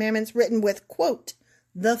 10 Commandments written with, quote,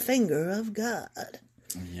 the finger of God.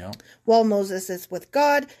 Yep. While Moses is with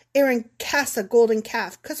God, Aaron casts a golden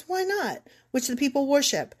calf, because why not, which the people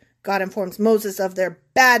worship. God informs Moses of their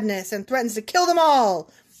badness and threatens to kill them all,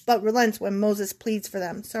 but relents when Moses pleads for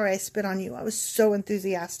them. Sorry, I spit on you. I was so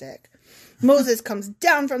enthusiastic. Moses comes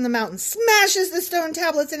down from the mountain, smashes the stone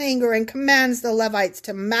tablets in anger, and commands the Levites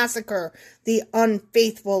to massacre the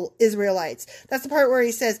unfaithful Israelites. That's the part where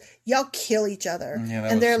he says, y'all kill each other. Yeah,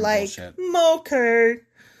 and they're like, bullshit. Moker.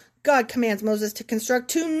 God commands Moses to construct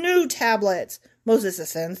 2 new tablets. Moses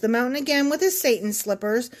ascends the mountain again with his Satan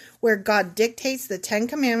slippers, where God dictates the 10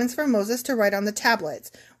 Commandments for Moses to write on the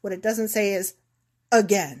tablets. What it doesn't say is,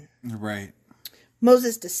 again. Right.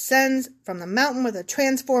 Moses descends from the mountain with a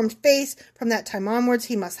transformed face. From that time onwards,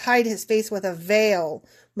 he must hide his face with a veil.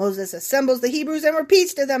 Moses assembles the Hebrews and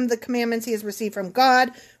repeats to them the commandments he has received from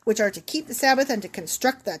God, which are to keep the Sabbath and to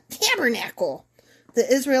construct the tabernacle. The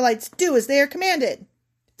Israelites do as they are commanded.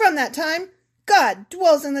 From that time, God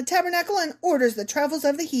dwells in the tabernacle and orders the travels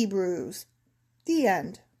of the Hebrews. The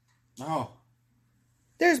end. Oh.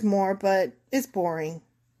 There's more, but it's boring.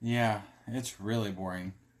 Yeah, it's really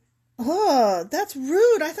boring. Oh, that's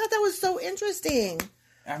rude. I thought that was so interesting.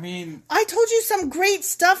 I mean, I told you some great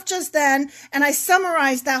stuff just then, and I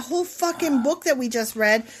summarized that whole fucking book that we just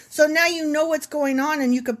read, so now you know what's going on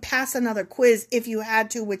and you could pass another quiz if you had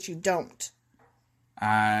to, which you don't.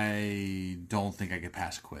 I don't think I could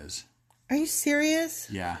pass a quiz. Are you serious?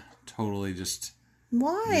 Yeah, totally just...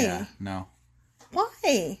 Why? Yeah, no.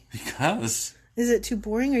 Why? Because... Is it too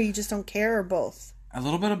boring or you just don't care, or both? A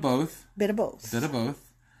little bit of both. Bit of both. Bit of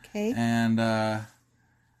both. Okay. And I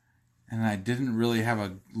didn't really have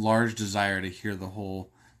a large desire to hear the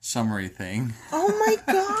whole summary thing. Oh my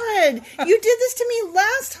god! You did this to me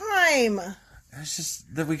last time! It's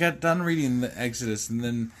just that we got done reading the Exodus, and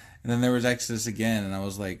then there was Exodus again, and I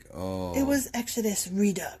was like, oh. It was Exodus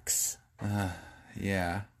Redux.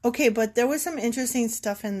 Yeah. Okay, but there was some interesting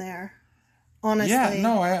stuff in there. Honestly. Yeah,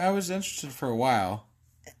 no, I was interested for a while.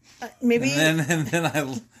 Maybe. And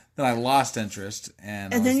then I lost interest,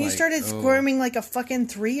 and then you like, started squirming like a fucking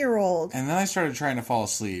 3-year-old. And then I started trying to fall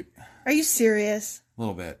asleep. Are you serious? A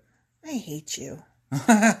little bit. I hate you.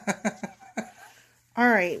 All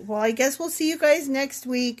right. Well, I guess we'll see you guys next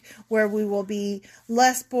week, where we will be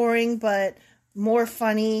less boring but more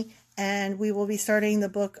funny, and we will be starting the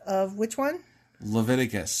book of which one?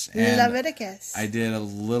 Leviticus. And Leviticus. I did a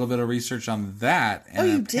little bit of research on that, and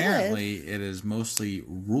you apparently it is mostly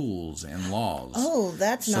rules and laws. Oh,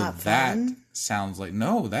 that's so not that fun. sounds like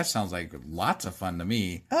lots of fun to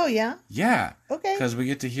me. Oh, yeah? Yeah. Okay. Because we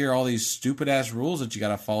get to hear all these stupid ass rules that you got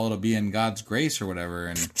to follow to be in God's grace or whatever,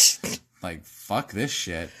 and like, fuck this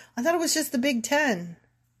shit. I thought it was just the Big 10.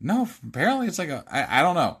 No, apparently it's like I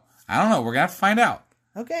don't know. We're gonna have to find out.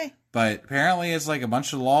 Okay. But apparently it's like a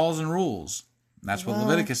bunch of laws and rules. That's what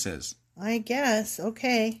Leviticus is. I guess.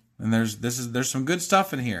 Okay. And there's some good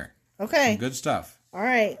stuff in here. Okay. Some good stuff. All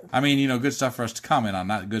right. I mean, good stuff for us to comment on,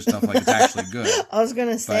 not good stuff like it's actually good. I was going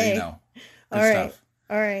to say. But, good all right. stuff.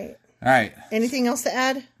 All right. All right. Anything else to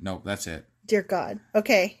add? Nope, that's it. Dear God.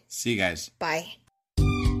 Okay. See you guys. Bye.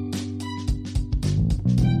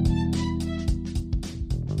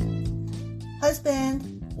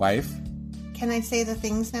 Husband. Wife? Can I say the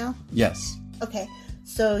things now? Yes. Okay.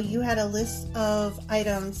 So you had a list of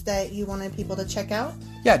items that you wanted people to check out?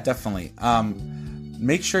 Yeah, definitely.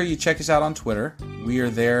 Make sure you check us out on Twitter. We are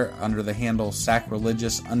there under the handle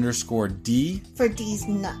sacrilegious_D. For D's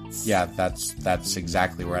nuts. Yeah, that's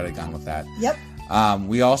exactly where I'd have gone with that. Yep.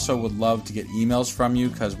 We also would love to get emails from you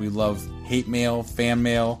because we love hate mail, fan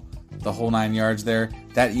mail, the whole 9 yards there.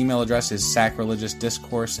 That email address is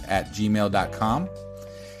sacrilegiousdiscourse@gmail.com.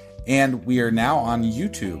 And we are now on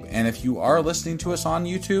YouTube. And if you are listening to us on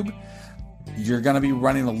YouTube, you're going to be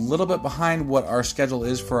running a little bit behind what our schedule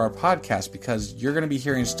is for our podcast, because you're going to be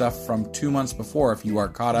hearing stuff from 2 months before if you are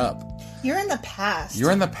caught up. You're in the past.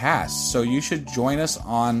 You're in the past. So you should join us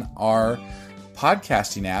on our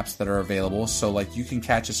podcasting apps that are available. So like you can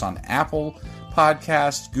catch us on Apple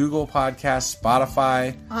Podcasts, Google Podcasts,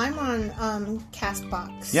 Spotify. I'm on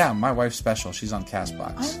Castbox. Yeah, my wife's special. She's on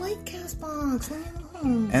Castbox. I like Castbox.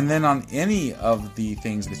 And then on any of the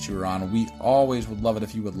things that you're on, we always would love it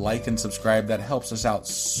if you would like and subscribe. That helps us out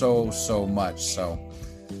so much. So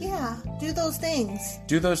Yeah, do those things.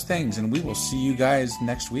 Do those things, and we will see you guys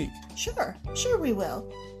next week. Sure we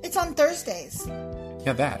will. It's on Thursdays.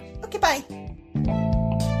 Yeah, that. Okay, bye.